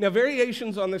 Now,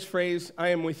 variations on this phrase, I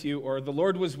am with you, or the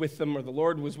Lord was with them, or the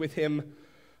Lord was with him,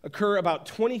 occur about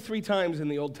 23 times in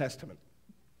the Old Testament.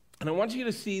 And I want you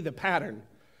to see the pattern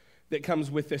that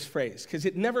comes with this phrase, because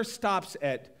it never stops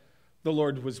at the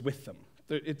Lord was with them.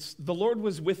 It's the Lord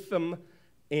was with them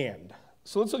and.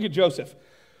 So let's look at Joseph.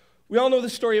 We all know the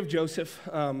story of Joseph.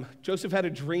 Joseph had a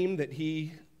dream that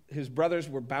his brothers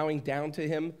were bowing down to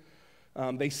him.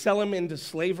 They sell him into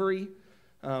slavery.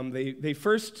 They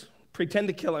first pretend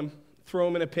to kill him, throw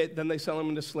him in a pit, then they sell him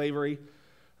into slavery.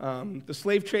 The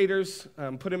slave traders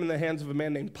put him in the hands of a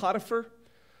man named Potiphar,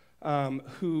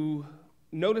 who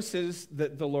notices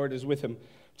that the Lord is with him.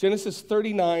 Genesis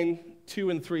 39, 2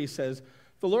 and 3 says,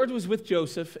 "The Lord was with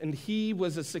Joseph, and he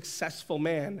was a successful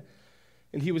man,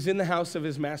 and he was in the house of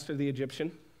his master the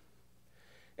Egyptian.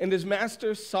 And his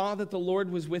master saw that the Lord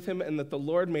was with him, and that the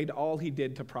Lord made all he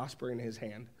did to prosper in his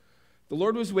hand. The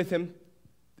Lord was with him,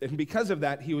 and because of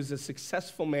that, he was a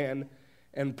successful man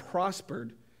and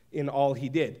prospered in all he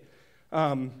did."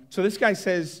 So this guy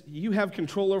says, you have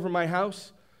control over my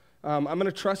house. I'm going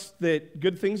to trust that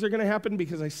good things are going to happen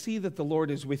because I see that the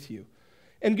Lord is with you.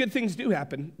 And good things do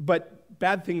happen, but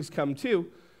bad things come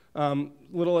too.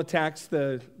 Little attacks.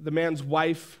 The man's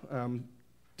wife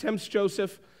tempts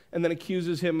Joseph and then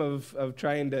accuses him of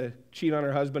trying to cheat on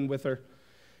her husband with her.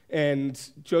 And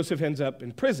Joseph ends up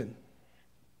in prison.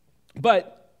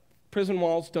 But prison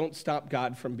walls don't stop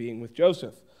God from being with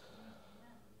Joseph.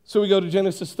 So we go to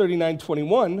Genesis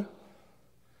 39:21.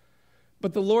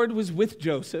 "But the Lord was with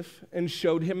Joseph and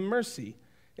showed him mercy,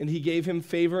 and he gave him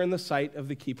favor in the sight of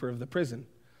the keeper of the prison."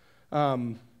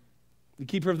 The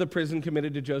keeper of the prison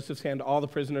committed to Joseph's hand all the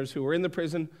prisoners who were in the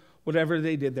prison. Whatever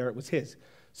they did there, it was his.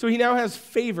 So he now has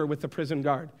favor with the prison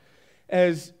guard.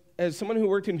 As someone who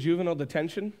worked in juvenile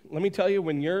detention, let me tell you,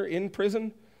 when you're in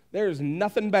prison, there is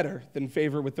nothing better than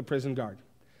favor with the prison guard.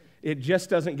 It just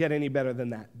doesn't get any better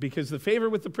than that, because the favor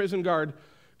with the prison guard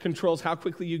controls how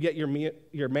quickly you get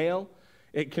your mail.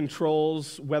 It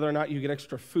controls whether or not you get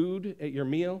extra food at your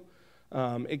meal.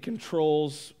 It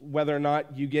controls whether or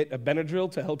not you get a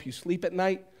Benadryl to help you sleep at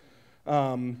night.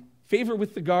 Favor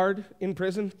with the guard in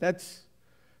prison, that's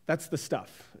the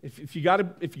stuff. If you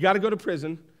gotta go to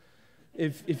prison,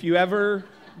 if you ever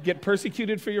get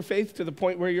persecuted for your faith to the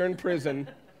point where you're in prison,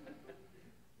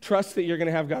 trust that you're going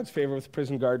to have God's favor with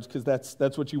prison guards, because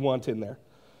that's what you want in there.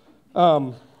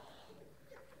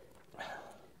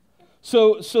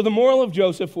 So the moral of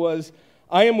Joseph was,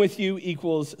 I am with you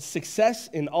equals success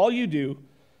in all you do,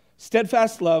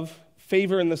 steadfast love,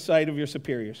 favor in the sight of your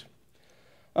superiors.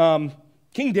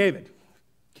 King David,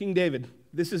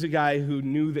 this is a guy who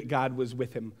knew that God was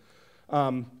with him.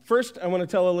 First, I want to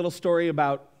tell a little story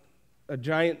about a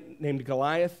giant named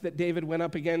Goliath that David went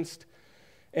up against.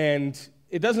 And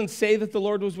it doesn't say that the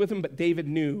Lord was with him, but David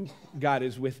knew God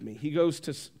is with me. He goes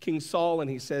to King Saul and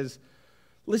he says,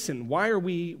 listen, why are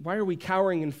we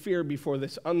cowering in fear before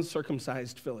this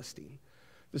uncircumcised Philistine?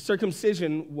 The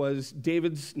circumcision was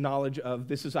David's knowledge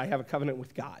of, I have a covenant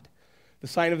with God. The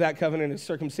sign of that covenant is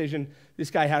circumcision.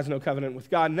 This guy has no covenant with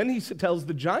God. And then he tells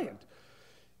the giant,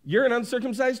 you're an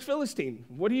uncircumcised Philistine.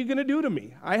 What are you going to do to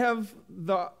me? I have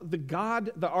the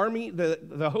God, the army,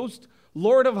 the host,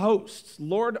 Lord of hosts,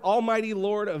 Lord, almighty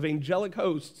Lord of angelic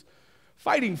hosts,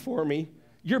 fighting for me.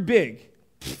 You're big.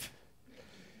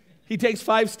 He takes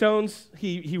 5 stones.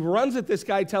 He runs at this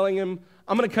guy telling him,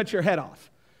 I'm going to cut your head off.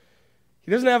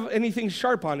 He doesn't have anything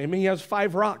sharp on him. He has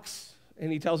 5 rocks.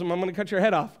 And he tells him, I'm going to cut your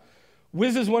head off.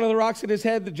 Whizzes one of the rocks at his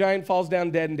head. The giant falls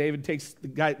down dead, and David takes the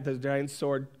giant's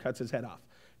sword, cuts his head off.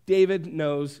 David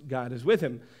knows God is with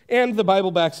him. And the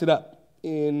Bible backs it up.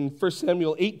 In 1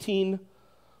 Samuel 18,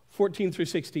 14 through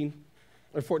 16,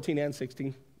 or 14 and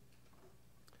 16.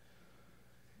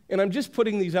 And I'm just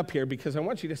putting these up here because I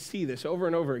want you to see this over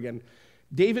and over again.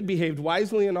 David behaved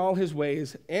wisely in all his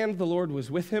ways, and the Lord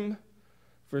was with him.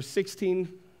 Verse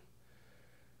 16,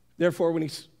 therefore,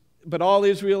 but all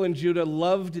Israel and Judah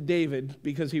loved David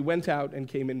because he went out and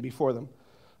came in before them.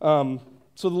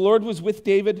 So the Lord was with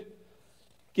David,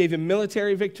 gave him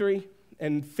military victory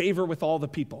and favor with all the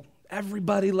people.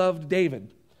 Everybody loved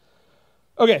David.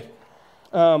 Okay,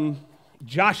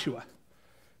 Joshua.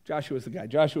 Joshua's the guy.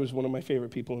 Joshua is one of my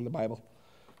favorite people in the Bible.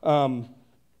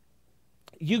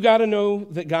 You got to know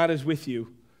that God is with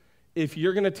you if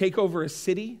you're going to take over a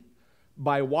city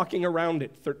by walking around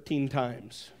it 13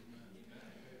 times.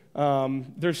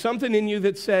 There's something in you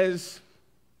that says,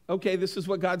 okay, this is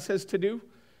what God says to do.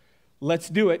 Let's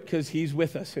do it because he's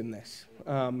with us in this.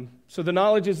 So the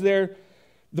knowledge is there.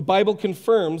 The Bible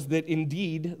confirms that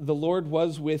indeed the Lord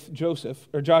was with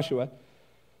Joshua.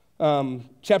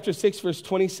 Chapter 6, verse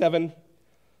 27.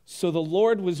 So the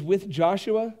Lord was with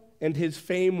Joshua, and his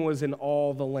fame was in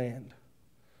all the land.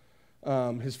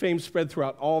 His fame spread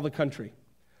throughout all the country.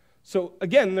 So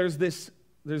again, there's this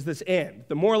and.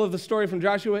 The moral of the story from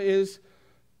Joshua is,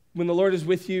 when the Lord is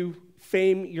with you,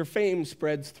 your fame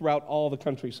spreads throughout all the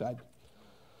countryside.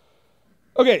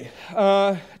 Okay,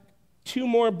 2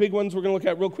 more big ones we're going to look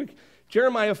at real quick.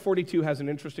 Jeremiah 42 has an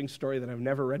interesting story that I've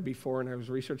never read before, and I was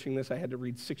researching this. I had to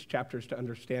read 6 chapters to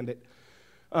understand it.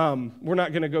 We're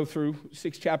not going to go through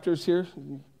 6 chapters here.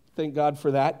 Thank God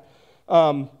for that.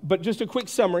 But just a quick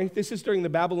summary. This is during the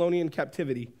Babylonian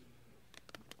captivity.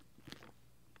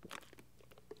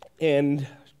 And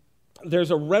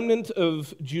there's a remnant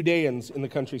of Judeans in the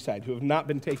countryside who have not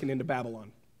been taken into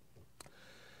Babylon.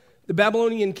 The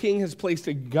Babylonian king has placed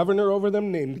a governor over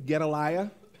them named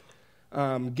Gedaliah.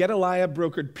 Gedaliah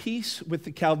brokered peace with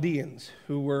the Chaldeans,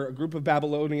 who were a group of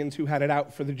Babylonians who had it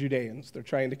out for the Judeans. They're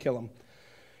trying to kill them.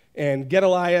 And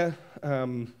Gedaliah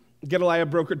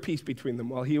brokered peace between them.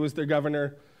 While he was their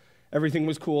governor, everything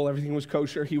was cool, everything was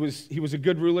kosher. He was a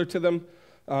good ruler to them.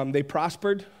 They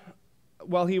prospered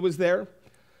while he was there.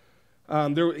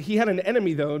 He had an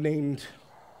enemy, though, named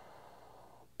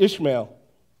Ishmael.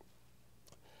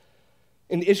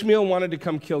 And Ishmael wanted to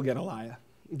come kill Gedaliah.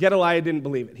 Gedaliah didn't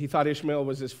believe it. He thought Ishmael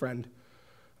was his friend.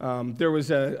 There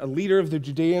was a leader of the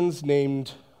Judeans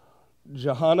named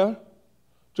Johanan.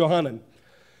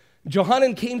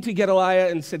 Johanan came to Gedaliah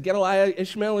and said, Gedaliah,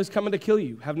 Ishmael is coming to kill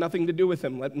you. Have nothing to do with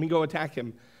him. Let me go attack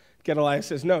him. Gedaliah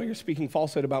says, no, you're speaking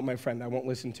falsehood about my friend. I won't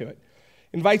listen to it.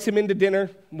 Invites him into dinner.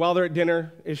 While they're at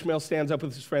dinner, Ishmael stands up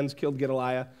with his friends, killed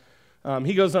Gedaliah.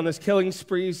 He goes on this killing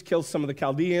sprees, kills some of the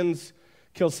Chaldeans,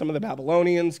 kills some of the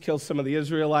Babylonians, kills some of the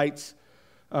Israelites.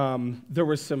 There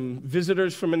were some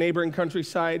visitors from a neighboring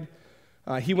countryside.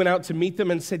 He went out to meet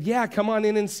them and said, yeah, come on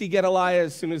in and see Gedaliah.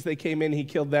 As soon as they came in, he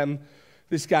killed them.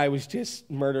 This guy was just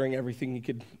murdering everything he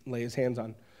could lay his hands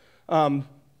on.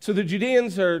 So the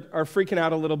Judeans are freaking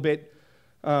out a little bit.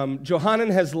 Johanan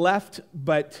has left,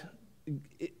 but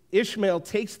Ishmael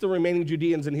takes the remaining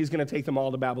Judeans and he's going to take them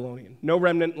all to Babylonian. No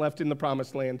remnant left in the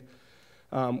promised land,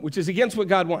 which is against what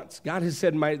God wants. God has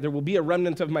said, there will be a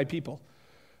remnant of my people.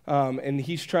 And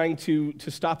he's trying to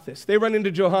stop this. They run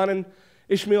into Johanan.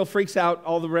 Ishmael freaks out.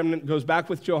 All the remnant goes back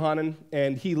with Johanan,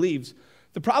 and he leaves.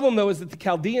 The problem, though, is that the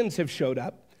Chaldeans have showed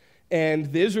up,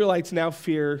 and the Israelites now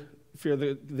fear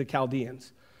the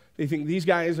Chaldeans. They think these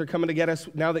guys are coming to get us.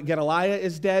 Now that Gedaliah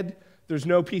is dead, there's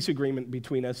no peace agreement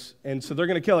between us, and so they're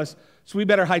going to kill us, so we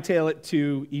better hightail it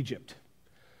to Egypt.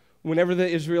 Whenever the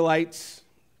Israelites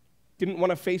didn't want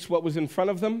to face what was in front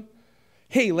of them,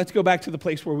 hey, let's go back to the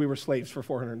place where we were slaves for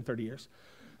 430 years.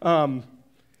 And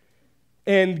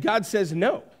God says,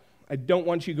 no, I don't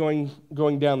want you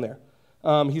going down there.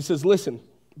 He says, listen,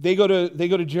 they go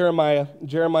to Jeremiah.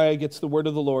 Jeremiah gets the word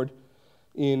of the Lord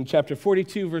in chapter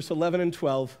 42, verse 11 and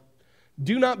 12.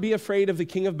 Do not be afraid of the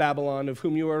king of Babylon, of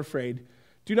whom you are afraid.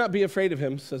 Do not be afraid of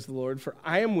him, says the Lord, for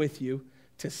I am with you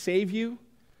to save you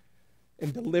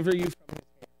and deliver you from his hand.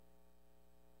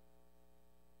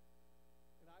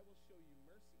 And I will show you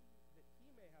mercy, that he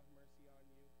may have mercy on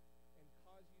you and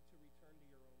cause you to return to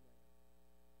your own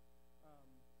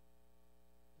land.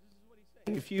 This is what he's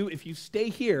saying. If you stay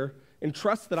here and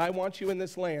trust that I want you in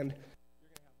this land, you're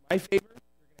going to have my favor, you're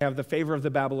going to have the favor of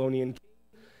the Babylonian king,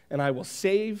 and I will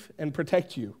save and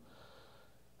protect you.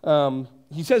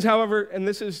 He says, however, and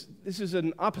this is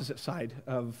an opposite side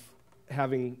of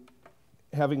having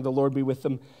the Lord be with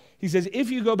them. He says, if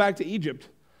you go back to Egypt,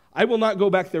 I will not go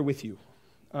back there with you.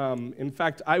 In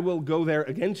fact, I will go there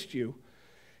against you,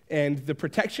 and the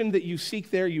protection that you seek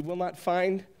there you will not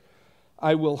find.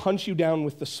 I will hunt you down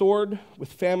with the sword,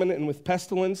 with famine, and with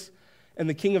pestilence, and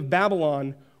the king of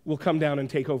Babylon will come down and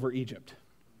take over Egypt.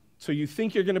 So you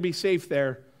think you're going to be safe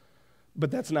there, but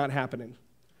that's not happening.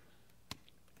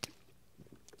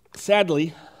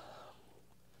 Sadly,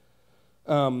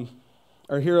 our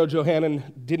hero Johanan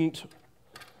didn't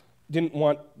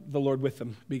want the Lord with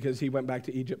them because he went back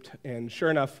to Egypt. And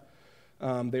sure enough,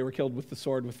 they were killed with the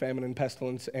sword, with famine and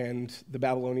pestilence, and the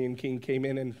Babylonian king came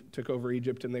in and took over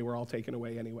Egypt, and they were all taken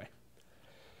away anyway.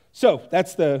 So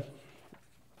that's not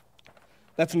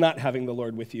having the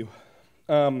Lord with you.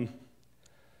 But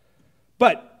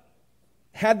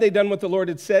had they done what the Lord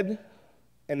had said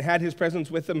and had his presence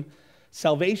with them,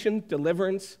 salvation,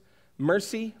 deliverance,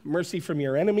 mercy from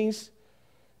your enemies,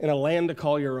 and a land to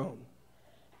call your own.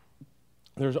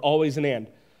 There's always an and.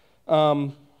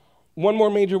 One more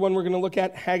major one we're going to look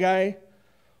at, Haggai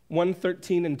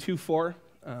 1:13 and 2:4.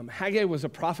 Haggai was a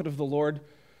prophet of the Lord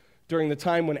during the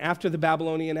time when, after the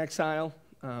Babylonian exile,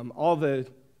 not all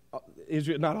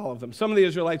of them, some of the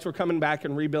Israelites were coming back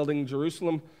and rebuilding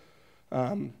Jerusalem,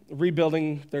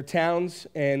 rebuilding their towns,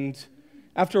 and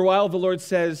after a while the Lord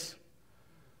says,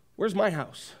 where's my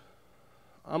house?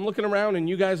 I'm looking around and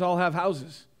you guys all have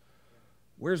houses.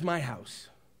 Where's my house?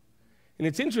 And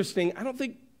it's interesting, I don't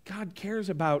think God cares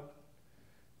about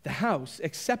the house,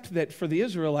 except that for the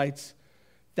Israelites,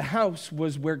 the house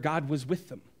was where God was with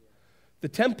them. The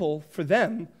temple, for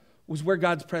them, was where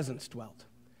God's presence dwelt.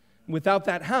 Without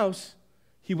that house,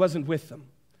 he wasn't with them.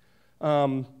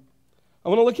 I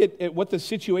want to look at what the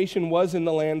situation was in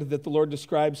the land that the Lord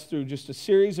describes through just a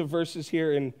series of verses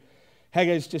here in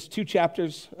Haggai's just 2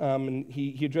 chapters, and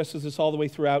he addresses this all the way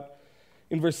throughout.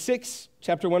 In verse 6,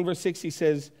 chapter 1, verse 6, he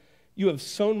says, "You have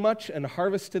sown much and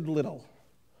harvested little.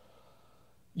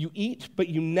 You eat, but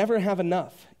you never have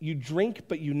enough. You drink,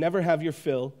 but you never have your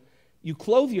fill. You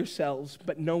clothe yourselves,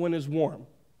 but no one is warm.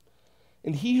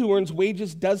 And he who earns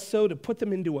wages does so to put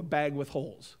them into a bag with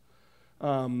holes."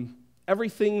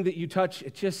 Everything that you touch,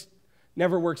 it just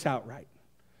never works out right.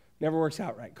 Never works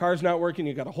out right. Car's not working,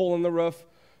 you got a hole in the roof,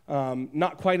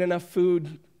 not quite enough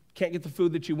food, can't get the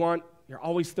food that you want, you're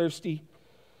always thirsty.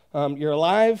 You're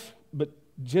alive, but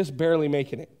just barely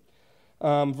making it.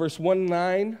 Verse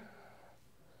 1-9,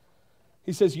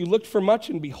 he says, "You looked for much,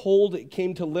 and behold, it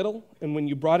came to little, and when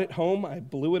you brought it home, I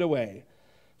blew it away."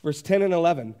 Verse 10 and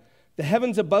 11, "The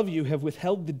heavens above you have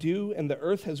withheld the dew, and the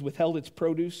earth has withheld its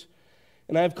produce.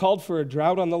 And I have called for a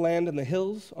drought on the land and the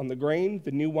hills, on the grain,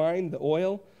 the new wine, the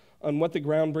oil, on what the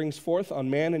ground brings forth, on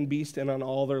man and beast, and on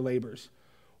all their labors."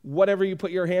 Whatever you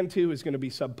put your hand to is going to be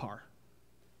subpar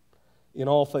in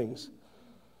all things.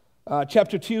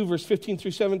 Chapter 2, verse 15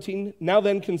 through 17, "Now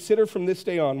then, consider from this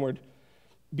day onward,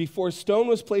 before stone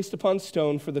was placed upon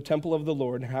stone for the temple of the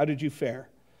Lord, how did you fare?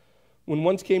 When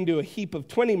once came to a heap of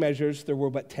 20 measures, there were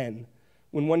but 10.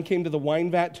 When one came to the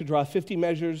wine vat to draw 50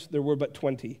 measures, there were but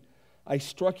 20. I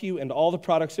struck you and all the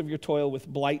products of your toil with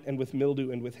blight and with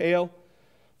mildew and with hail."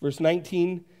 Verse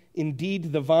 19,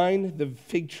 "Indeed, the vine, the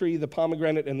fig tree, the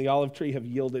pomegranate, and the olive tree have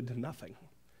yielded nothing."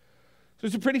 So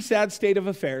it's a pretty sad state of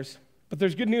affairs, but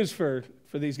there's good news for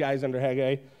these guys under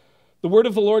Haggai. The word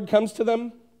of the Lord comes to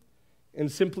them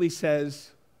and simply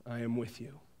says, "I am with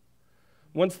you."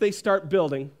 Once they start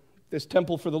building this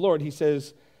temple for the Lord, he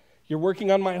says, "You're working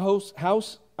on my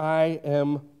house, I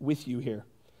am with you here."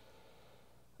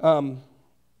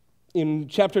 In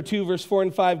chapter 2, verse 4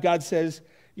 and 5, God says,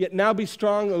 "Yet now be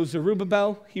strong, O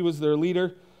Zerubbabel," he was their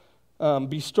leader.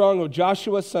 "Be strong, O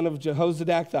Joshua, son of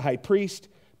Jehozadak, the high priest.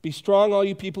 Be strong, all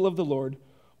you people of the Lord.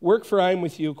 Work, for I am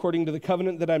with you, according to the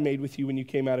covenant that I made with you when you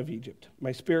came out of Egypt.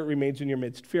 My spirit remains in your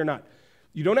midst. Fear not."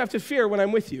 You don't have to fear when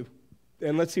I'm with you.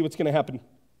 And let's see what's going to happen.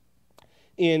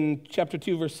 In chapter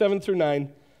 2, verse 7 through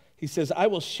 9, he says, "I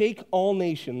will shake all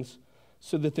nations,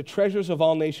 so that the treasures of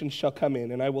all nations shall come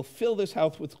in, and I will fill this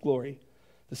house with glory.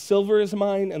 The silver is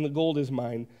mine, and the gold is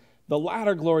mine. The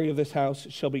latter glory of this house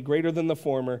shall be greater than the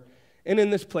former, and in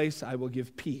this place I will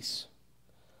give peace."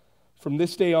 From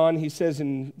this day on, he says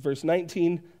in verse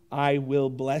 19, "I will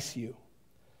bless you."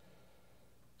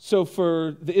 So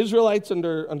for the Israelites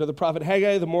under the prophet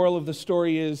Haggai, the moral of the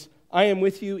story is, "I am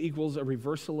with you" equals a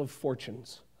reversal of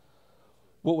fortunes.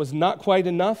 What was not quite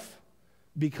enough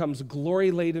becomes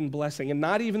glory-laden blessing, and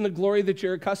not even the glory that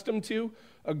you're accustomed to,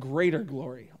 a greater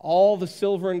glory. All the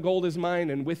silver and gold is mine,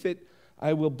 and with it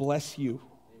I will bless you.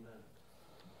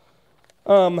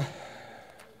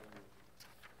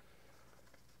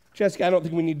 Jessica, I don't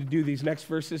think we need to do these next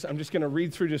verses. I'm just going to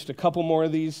read through just a couple more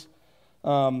of these.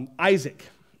 Isaac,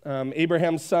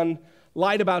 Abraham's son,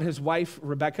 lied about his wife,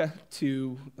 Rebekah,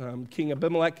 to King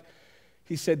Abimelech.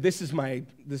 He said, this is my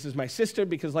sister,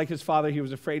 because like his father, he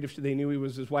was afraid if they knew he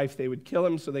was his wife, they would kill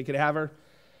him so they could have her.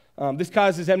 This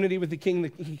causes enmity with the king. The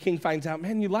king finds out,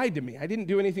 man, you lied to me. I didn't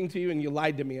do anything to you, and you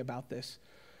lied to me about this.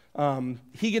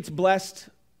 He gets blessed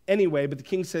anyway, but the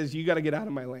king says, you got to get out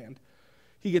of my land.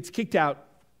 He gets kicked out.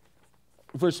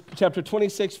 Chapter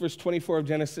 26, verse 24 of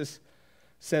Genesis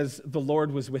says, the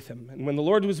Lord was with him. And when the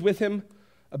Lord was with him,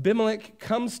 Abimelech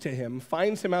comes to him,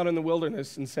 finds him out in the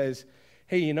wilderness, and says,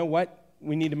 hey, you know what?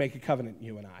 We need to make a covenant,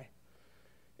 you and I.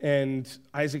 And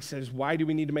Isaac says, why do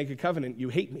we need to make a covenant? You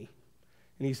hate me.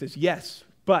 And he says, yes,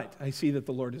 but I see that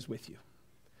the Lord is with you.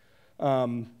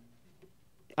 I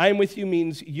am with you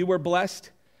means you are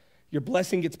blessed, your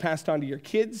blessing gets passed on to your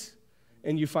kids,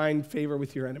 and you find favor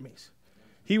with your enemies.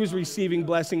 He was receiving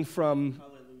blessing from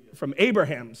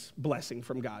Abraham's blessing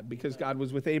from God, because God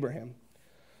was with Abraham.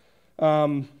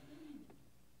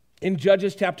 In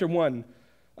Judges chapter 1,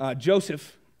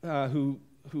 Joseph, who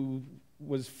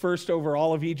was first over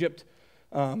all of Egypt,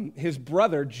 his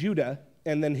brother Judah,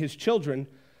 and then his children,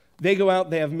 they go out,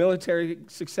 they have military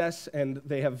success, and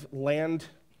they have land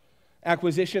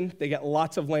acquisition. They get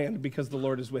lots of land because the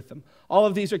Lord is with them. All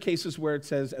of these are cases where it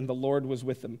says, and the Lord was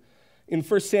with them. In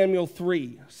 1 Samuel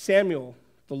 3, Samuel,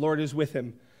 the Lord is with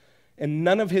him, and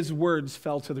none of his words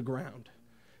fell to the ground.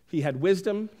 He had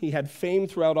wisdom, he had fame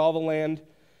throughout all the land,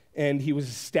 and he was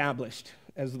established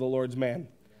as the Lord's man.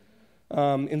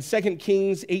 In 2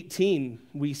 Kings 18,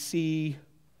 we see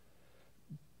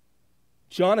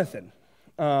Jonathan.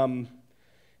 And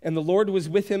the Lord was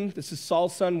with him. This is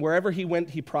Saul's son. Wherever he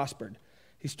went, he prospered.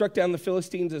 He struck down the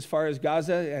Philistines as far as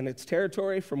Gaza and its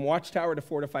territory, from watchtower to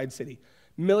fortified city.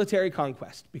 Military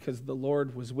conquest, because the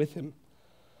Lord was with him.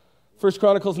 1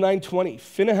 Chronicles 9:20,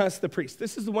 Phinehas the priest.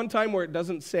 This is the one time where it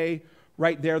doesn't say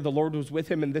right there the Lord was with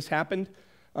him and this happened,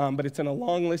 but it's in a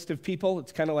long list of people.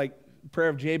 It's kind of like prayer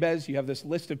of Jabez. You have this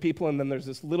list of people, and then there's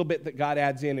this little bit that God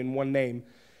adds in one name.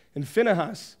 And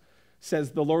Phinehas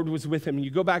says the Lord was with him.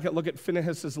 You go back and look at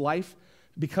Phinehas' life.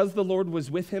 Because the Lord was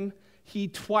with him, he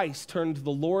twice turned the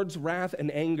Lord's wrath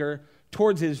and anger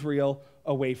towards Israel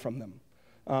away from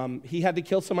them. He had to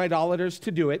kill some idolaters to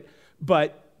do it,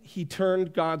 but he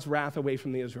turned God's wrath away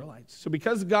from the Israelites. So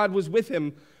because God was with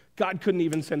him, God couldn't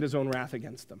even send his own wrath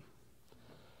against them.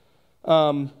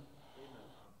 One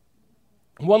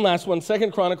last one,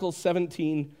 2 Chronicles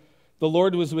 17, the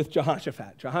Lord was with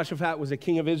Jehoshaphat. Jehoshaphat was a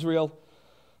king of Israel.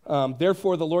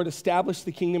 Therefore, the Lord established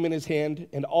the kingdom in his hand,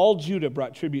 and all Judah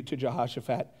brought tribute to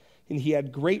Jehoshaphat. And he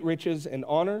had great riches and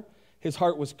honor. His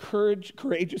heart was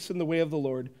courageous in the way of the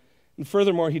Lord. And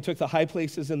furthermore, he took the high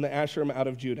places in the Asherim out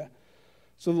of Judah.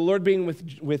 So the Lord being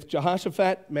with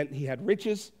Jehoshaphat meant he had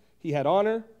riches, he had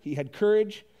honor, he had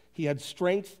courage, he had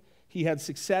strength, he had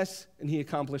success, and he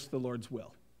accomplished the Lord's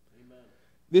will. Amen.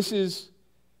 This is,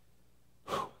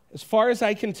 as far as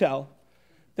I can tell,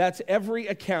 that's every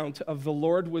account of the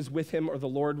Lord was with him, or the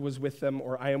Lord was with them,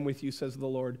 or I am with you, says the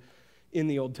Lord, in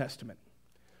the Old Testament.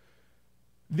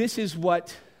 This is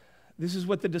what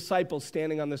the disciples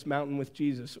standing on this mountain with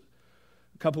Jesus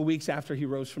a couple weeks after he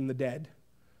rose from the dead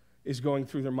is going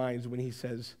through their minds when he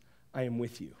says, I am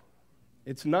with you.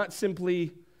 It's not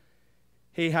simply,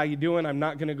 hey, how you doing? I'm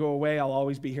not going to go away. I'll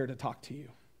always be here to talk to you.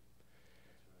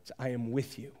 It's, I am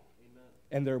with you. Amen.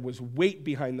 And there was weight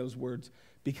behind those words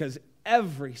because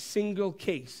every single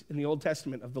case in the Old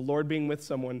Testament of the Lord being with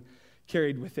someone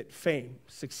carried with it fame,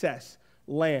 success,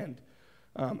 land,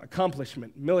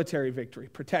 accomplishment, military victory,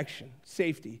 protection,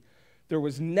 safety. There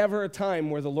was never a time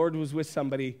where the Lord was with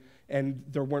somebody and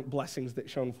there weren't blessings that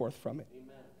shone forth from it.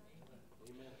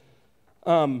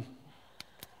 Amen.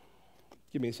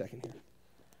 Give me a second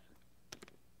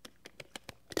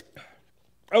here.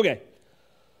 Okay.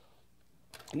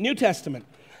 New Testament.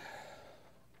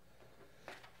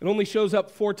 It only shows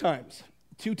up 4 times.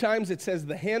 2 times it says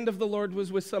the hand of the Lord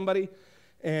was with somebody,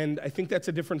 and I think that's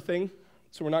a different thing,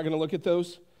 so we're not going to look at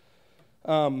those.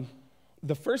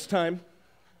 The first time,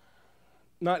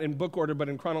 not in book order, but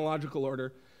in chronological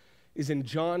order, is in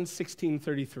John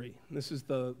 16:33. This is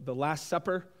the Last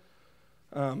Supper.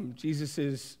 Jesus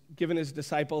is giving his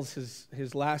disciples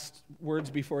his last words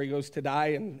before he goes to die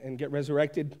and get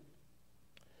resurrected.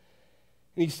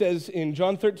 And he says in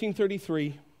John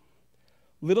 13:33,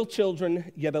 little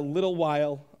children, yet a little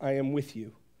while I am with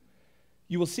you.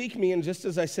 You will seek me, and just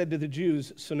as I said to the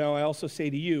Jews, so now I also say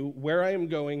to you, where I am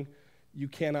going, you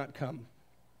cannot come.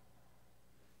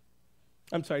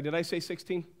 I'm sorry, did I say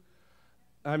 16?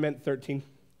 I meant 13.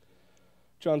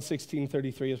 John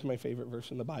 16:33 is my favorite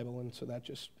verse in the Bible, and so that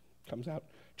just comes out.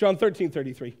 John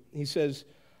 13:33, he says,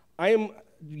 I am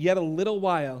yet a little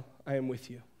while I am with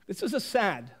you. This is a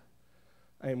sad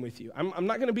I am with you. I'm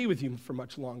not going to be with you for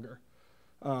much longer.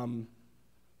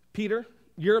 Peter,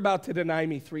 you're about to deny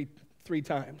me three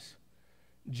times.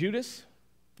 Judas,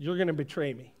 you're going to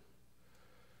betray me.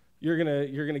 You're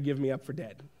going to give me up for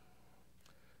dead.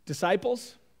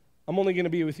 Disciples, I'm only going to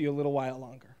be with you a little while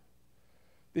longer.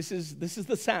 This is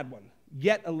the sad one.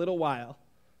 Yet a little while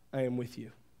I am with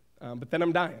you. But then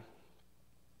I'm dying.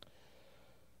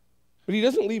 But he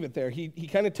doesn't leave it there. He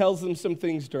kind of tells them some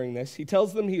things during this. He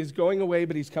tells them he is going away,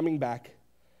 but he's coming back.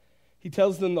 He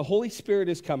tells them the Holy Spirit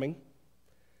is coming,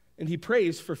 and he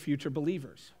prays for future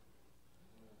believers.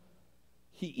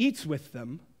 He eats with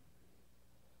them,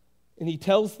 and he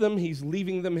tells them he's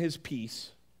leaving them his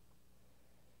peace,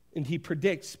 and he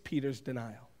predicts Peter's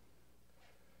denial.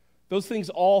 Those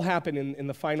things all happen in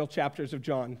the final chapters of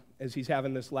John as he's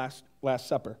having this last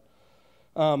supper.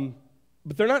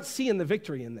 But they're not seeing the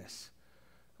victory in this.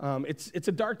 It's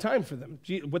a dark time for them.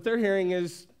 What they're hearing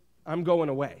is, I'm going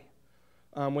away.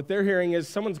 What they're hearing is,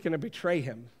 someone's going to betray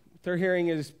him. What they're hearing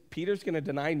is, Peter's going to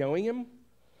deny knowing him.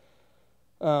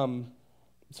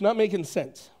 It's not making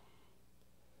sense.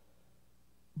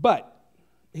 But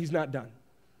he's not done.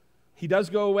 He does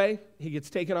go away. He gets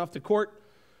taken off to court.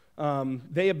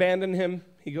 They abandon him.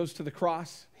 He goes to the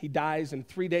cross. He dies, and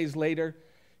 3 days later,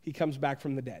 he comes back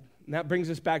from the dead. And that brings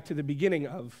us back to the beginning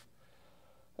of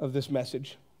this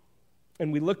message.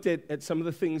 And we looked at some of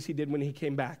the things he did when he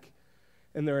came back.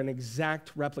 And they're an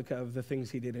exact replica of the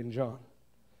things he did in John.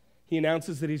 He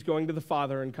announces that he's going to the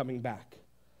Father and coming back.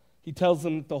 He tells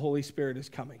them that the Holy Spirit is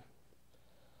coming.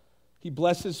 He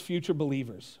blesses future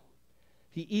believers.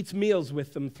 He eats meals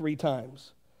with them 3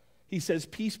 times. He says,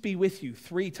 peace be with you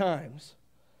 3 times.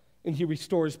 And he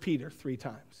restores Peter 3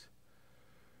 times.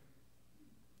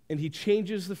 And he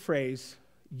changes the phrase,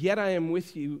 yet I am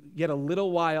with you, yet a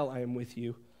little while I am with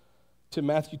you, to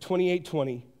Matthew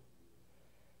 28:20.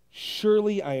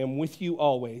 Surely I am with you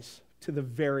always to the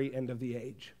very end of the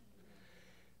age.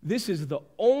 This is the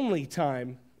only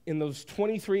time in those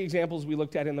 23 examples we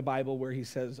looked at in the Bible where he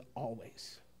says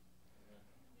always.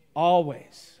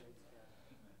 Always.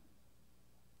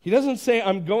 He doesn't say,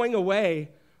 I'm going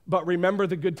away, but remember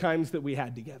the good times that we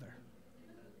had together.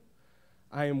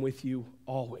 I am with you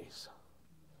always.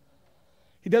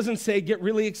 He doesn't say, get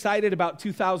really excited about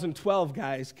 2012,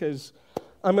 guys, because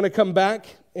I'm going to come back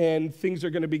and things are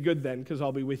going to be good then because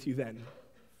I'll be with you then.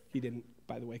 He didn't,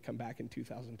 by the way, come back in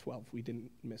 2012. We didn't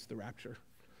miss the rapture.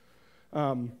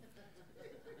 But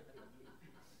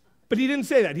he didn't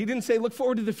say that. He didn't say, look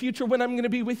forward to the future when I'm going to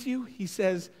be with you. He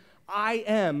says, I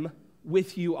am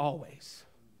with you always.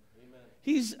 Amen.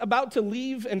 He's about to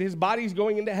leave and his body's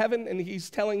going into heaven and he's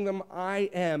telling them, I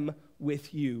am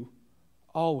with you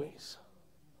always.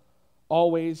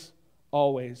 Always,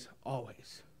 always,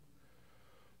 always.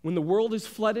 When the world is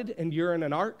flooded and you're in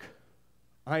an ark,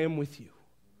 I am with you.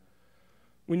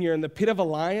 When you're in the pit of a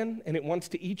lion and it wants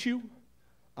to eat you,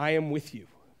 I am with you.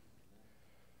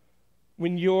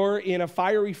 When you're in a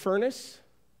fiery furnace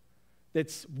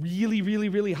that's really, really,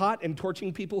 really hot and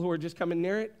torching people who are just coming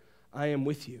near it, I am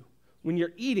with you. When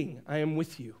you're eating, I am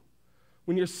with you.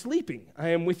 When you're sleeping, I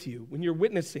am with you. When you're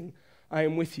witnessing, I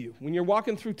am with you. When you're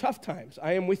walking through tough times,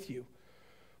 I am with you.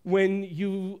 When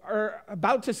you are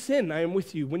about to sin, I am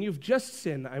with you. When you've just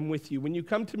sinned, I'm with you. When you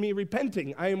come to me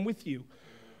repenting, I am with you.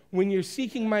 When you're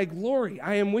seeking my glory,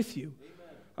 I am with you.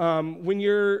 When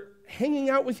you're hanging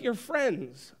out with your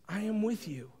friends, I am with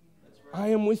you. I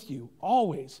am with you,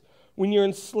 always. When you're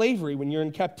in slavery, when you're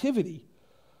in captivity,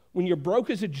 when you're broke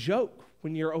as a joke,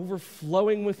 when you're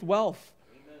overflowing with wealth,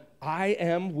 I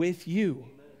am with you.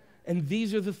 And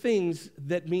these are the things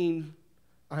that mean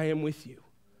I am with you.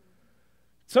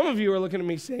 Some of you are looking at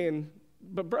me saying,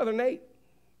 but Brother Nate,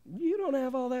 you don't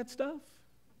have all that stuff.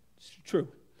 It's true,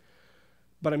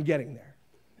 but I'm getting there.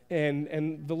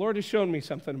 And the Lord has shown me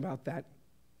something about that.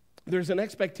 There's an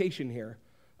expectation here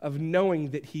of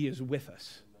knowing that he is with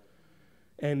us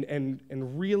and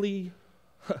really,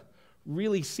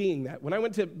 really seeing that. When I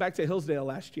went back to Hillsdale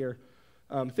last year,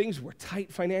 things were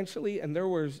tight financially, and there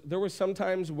were some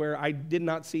times where I did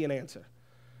not see an answer.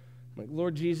 I'm like,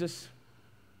 Lord Jesus,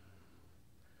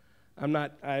 I'm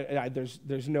not,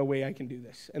 there's no way I can do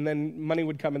this. And then money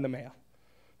would come in the mail.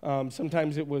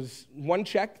 Sometimes it was one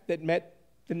check that met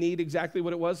the need exactly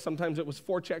what it was. Sometimes it was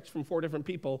 4 checks from 4 different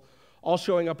people, all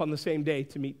showing up on the same day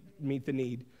to meet the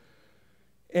need.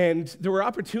 And there were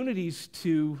opportunities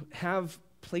to have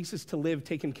places to live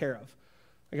taken care of.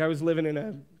 Like I was living in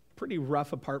a pretty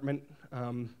rough apartment.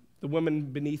 The woman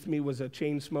beneath me was a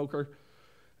chain smoker.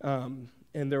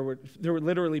 And there were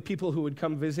literally people who would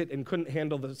come visit and couldn't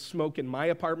handle the smoke in my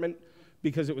apartment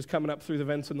because it was coming up through the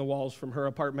vents in the walls from her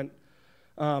apartment.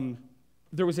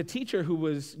 There was a teacher who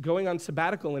was going on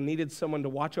sabbatical and needed someone to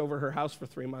watch over her house for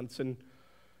 3 months. And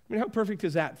I mean, how perfect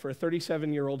is that for a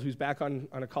 37-year-old who's back on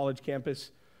a college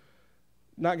campus,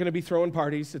 not going to be throwing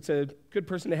parties? It's a good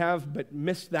person to have, but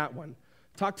missed that one.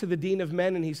 Talked to the dean of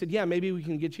men, and he said, yeah, maybe we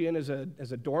can get you in as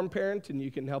a dorm parent, and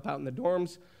you can help out in the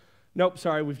dorms. Nope,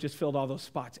 sorry, we've just filled all those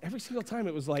spots. Every single time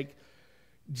it was like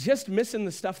just missing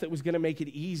the stuff that was going to make it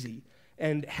easy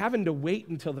and having to wait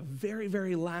until the very,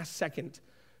 very last second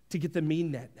to get the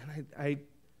need met. And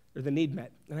the need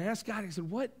met. And I asked God, I said,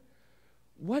 what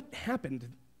happened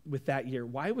with that year?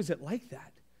 Why was it like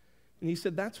that? And he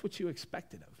said, that's what you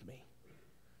expected of me.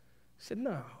 I said,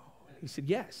 no. He said,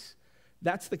 yes.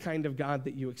 That's the kind of God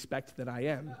that you expect that I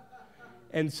am.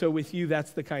 And so with you,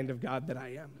 that's the kind of God that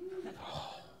I am.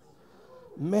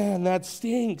 Man, that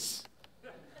stinks.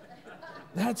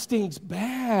 That stinks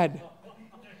bad.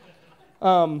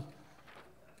 In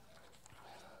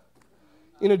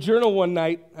a journal one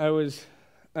night, I was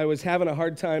having a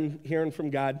hard time hearing from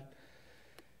God.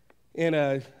 And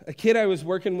a kid I was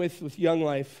working with Young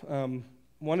Life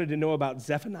wanted to know about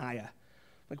Zephaniah.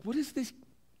 Like, what is this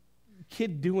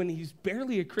kid doing? He's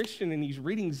barely a Christian, and he's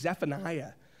reading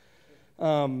Zephaniah.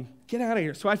 Get out of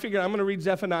here. So I figured I'm going to read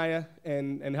Zephaniah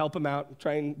and help him out,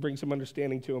 try and bring some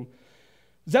understanding to him.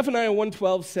 Zephaniah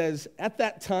 1:12 says, at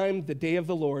that time, the day of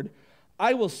the Lord,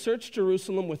 I will search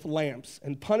Jerusalem with lamps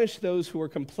and punish those who are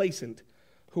complacent,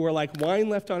 who are like wine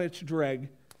left on its dreg,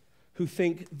 who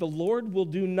think the Lord will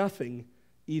do nothing,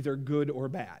 either good or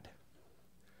bad.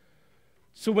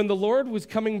 So when the Lord was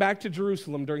coming back to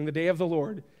Jerusalem during the day of the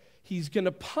Lord, he's going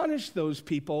to punish those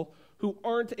people who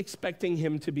aren't expecting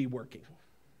him to be working.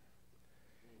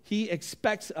 He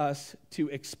expects us to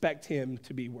expect him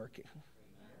to be working.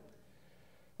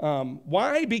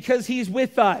 Why? Because he's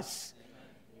with us.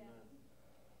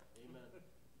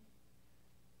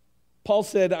 Paul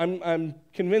said, I'm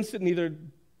convinced that neither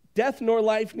death nor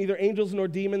life, neither angels nor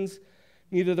demons,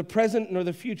 neither the present nor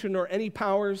the future, nor any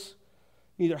powers,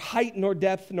 neither height nor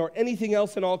depth, nor anything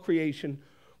else in all creation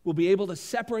will be able to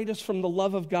separate us from the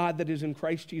love of God that is in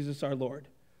Christ Jesus our Lord.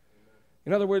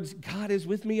 In other words, God is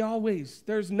with me always.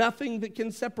 There's nothing that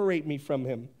can separate me from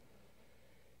him.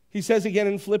 He says again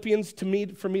in Philippians,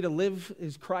 for me to live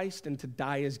is Christ and to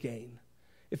die is gain.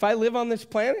 If I live on this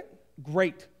planet,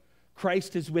 great.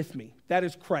 Christ is with me. That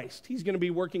is Christ. He's going to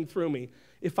be working through me.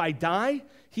 If I die,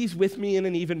 he's with me in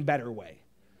an even better way.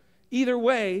 Either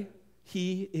way,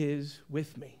 he is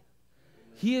with me.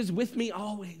 He is with me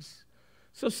always.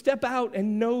 So step out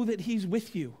and know that he's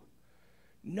with you.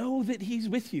 Know that he's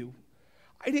with you.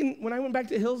 When I went back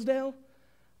to Hillsdale,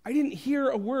 I didn't hear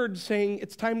a word saying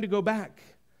it's time to go back.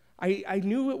 I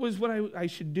knew it was what I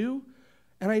should do,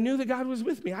 and I knew that God was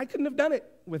with me. I couldn't have done it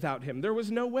without him. There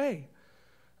was no way.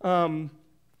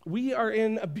 We are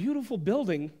in a beautiful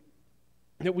building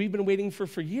that we've been waiting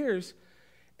for years,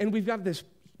 and we've got this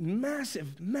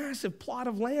massive, massive plot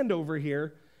of land over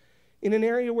here in an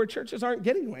area where churches aren't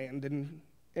getting land,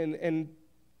 and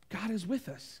God is with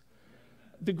us.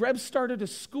 The Grebs started a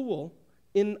school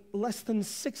in less than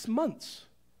 6 months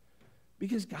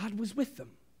because God was with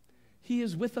them. He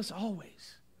is with us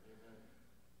always.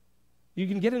 You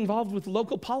can get involved with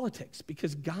local politics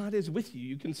because God is with you.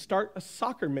 You can start a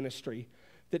soccer ministry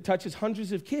that touches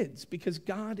hundreds of kids because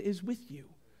God is with you.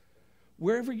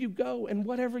 Wherever you go and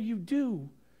whatever you do,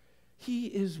 he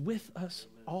is with us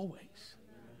always.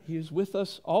 He is with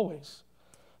us always.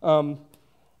 And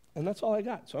that's all I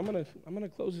got. So I'm gonna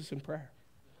close this in prayer.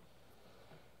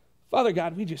 Father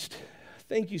God, we just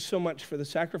thank you so much for the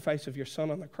sacrifice of your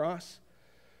Son on the cross.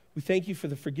 We thank you for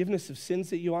the forgiveness of sins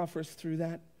that you offer us through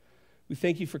that. We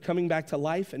thank you for coming back to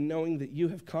life and knowing that you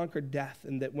have conquered death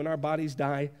and that when our bodies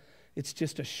die, it's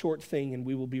just a short thing and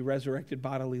we will be resurrected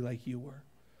bodily like you were.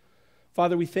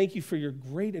 Father, we thank you for your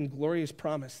great and glorious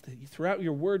promise that throughout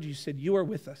your word you said you are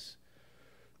with us.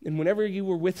 And whenever you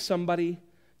were with somebody,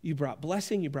 you brought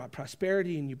blessing, you brought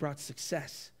prosperity, and you brought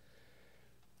success.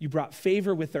 You brought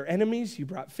favor with their enemies, you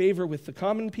brought favor with the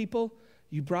common people,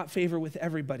 you brought favor with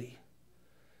everybody.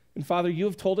 And Father, you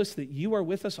have told us that you are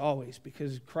with us always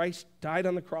because Christ died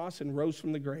on the cross and rose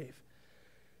from the grave.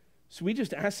 So we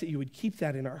just ask that you would keep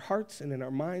that in our hearts and in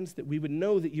our minds, that we would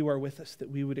know that you are with us, that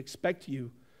we would expect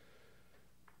you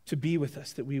to be with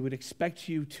us, that we would expect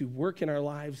you to work in our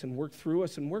lives and work through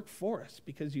us and work for us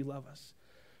because you love us.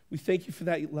 We thank you for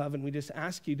that love, and we just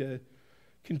ask you to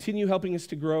continue helping us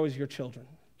to grow as your children.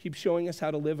 Keep showing us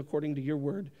how to live according to your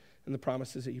word and the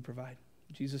promises that you provide.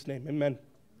 In Jesus' name, amen.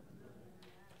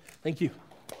 Thank you.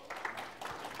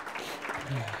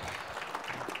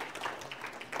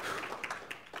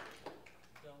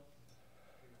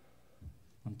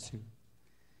 1, 2.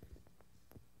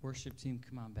 Worship team,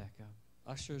 come on back up.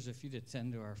 Ushers, if you'd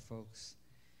attend to our folks.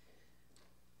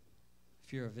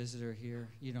 If you're a visitor here,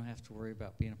 you don't have to worry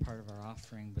about being a part of our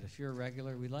offering. But if you're a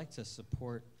regular, we'd like to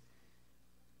support,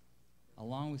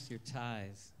 along with your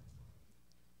tithes,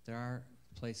 there are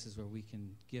places where we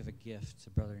can give a gift to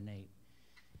Brother Nate.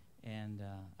 And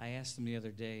I asked him the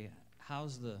other day,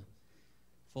 how's the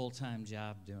full-time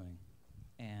job doing?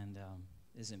 And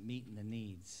is it meeting the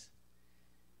needs?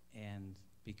 And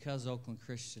because Oakland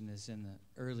Christian is in the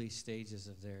early stages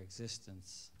of their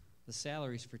existence, the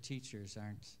salaries for teachers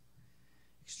aren't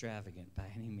extravagant by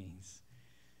any means.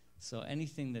 So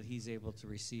anything that he's able to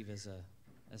receive as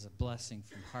a blessing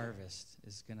from Harvest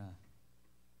is gonna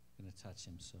touch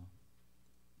him. So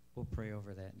we'll pray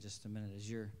over that in just a minute. As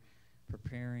you're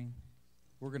preparing,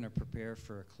 we're going to prepare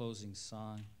for a closing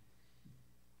song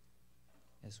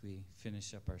as we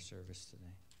finish up our service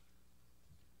today.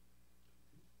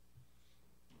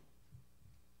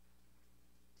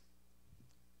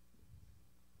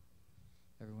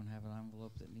 Everyone have an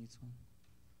envelope that needs one?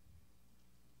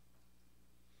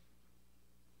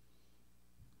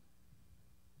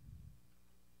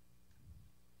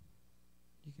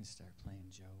 You can start playing,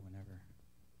 Joe, whenever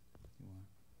you want.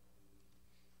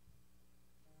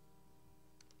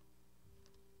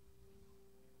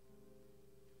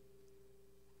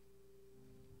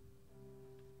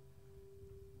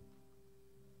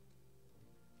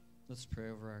 Let's pray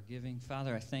over our giving.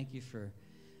 Father, I thank you for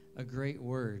a great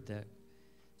word that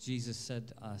Jesus said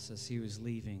to us as he was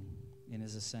leaving in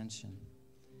his ascension.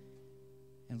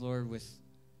 And Lord, with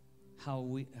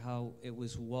how it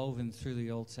was woven through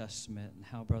the Old Testament and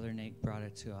how Brother Nate brought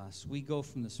it to us, we go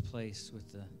from this place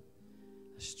with a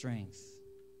strength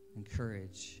and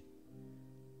courage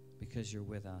because you're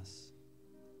with us.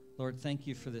 Lord, thank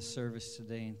you for this service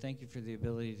today, and thank you for the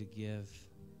ability to give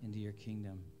into your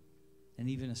kingdom, and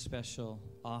even a special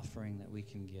offering that we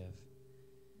can give.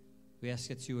 We ask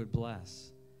that you would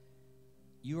bless.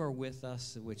 You are with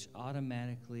us, which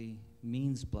automatically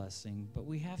means blessing, but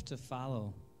we have to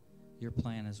follow your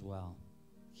plan as well.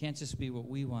 It can't just be what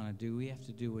we want to do. We have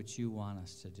to do what you want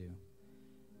us to do.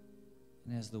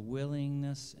 And as the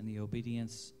willingness and the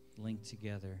obedience link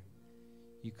together,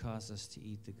 you cause us to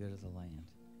eat the good of the land.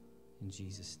 In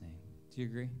Jesus' name. Do you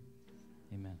agree?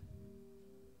 Amen.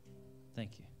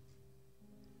 Thank you.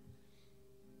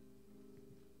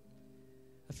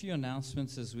 A few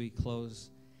announcements as we close.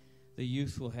 The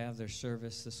youth will have their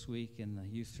service this week in the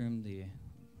youth room,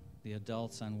 the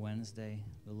adults on Wednesday.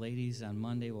 The ladies on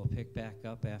Monday will pick back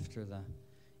up after the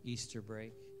Easter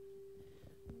break.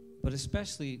 But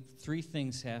especially 3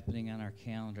 things happening on our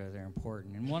calendar that are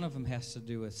important. And one of them has to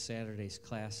do with Saturday's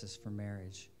classes for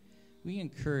marriage. We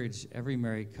encourage every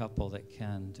married couple that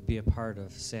can to be a part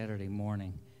of Saturday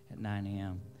morning at 9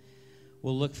 a.m.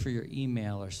 We'll look for your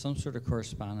email or some sort of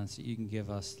correspondence that you can give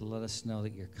us to let us know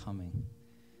that you're coming.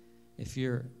 If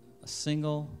you're a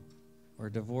single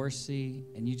or divorcee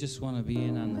and you just want to be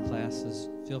in on the classes,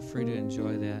 feel free to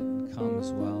enjoy that and come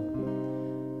as well.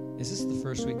 Is this the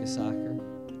first week of soccer?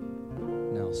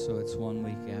 No, so it's 1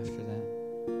 week after that.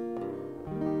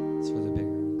 It's for the bigger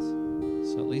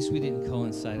ones. So at least we didn't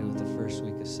coincide it with the first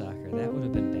week of soccer. That would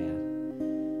have been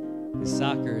bad. Because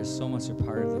soccer is so much a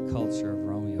part of the culture of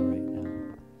Romeo right now.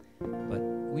 But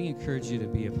we encourage you to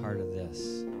be a part of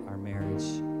this, our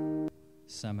marriage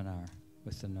seminar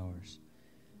with the Knowers.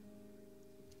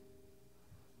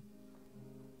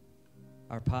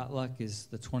 Our potluck is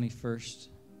the 21st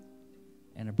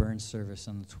and a burn service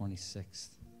on the 26th.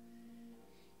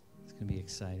 It's going to be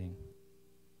exciting.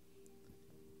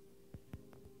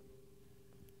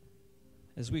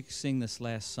 As we sing this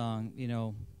last song, you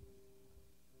know,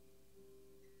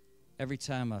 every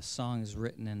time a song is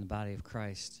written in the body of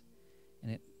Christ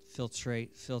and it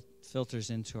filters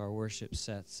into our worship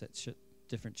sets at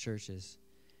different churches,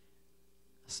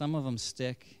 some of them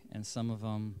stick and some of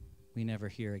them we never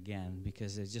hear again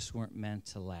because they just weren't meant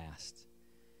to last.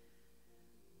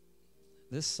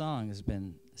 This song has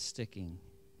been sticking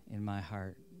in my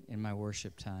heart, in my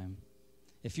worship time.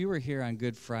 If you were here on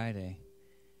Good Friday,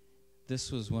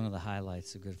 this was one of the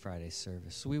highlights of Good Friday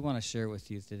service. So we want to share it with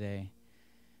you today.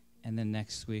 And then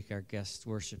next week, our guest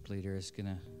worship leader is going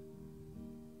to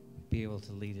be able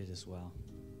to lead it as well.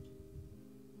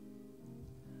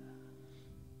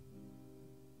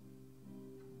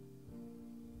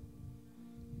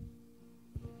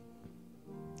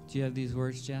 Do you have these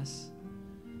words, Jess,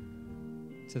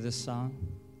 to this song?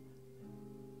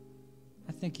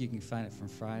 I think you can find it from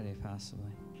Friday,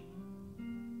 possibly.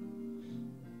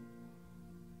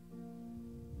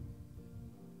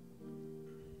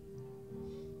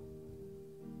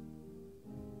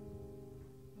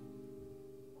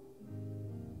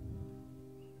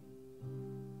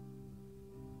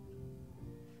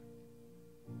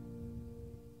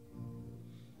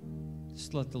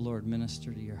 Just let the Lord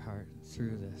minister to your heart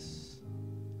through this.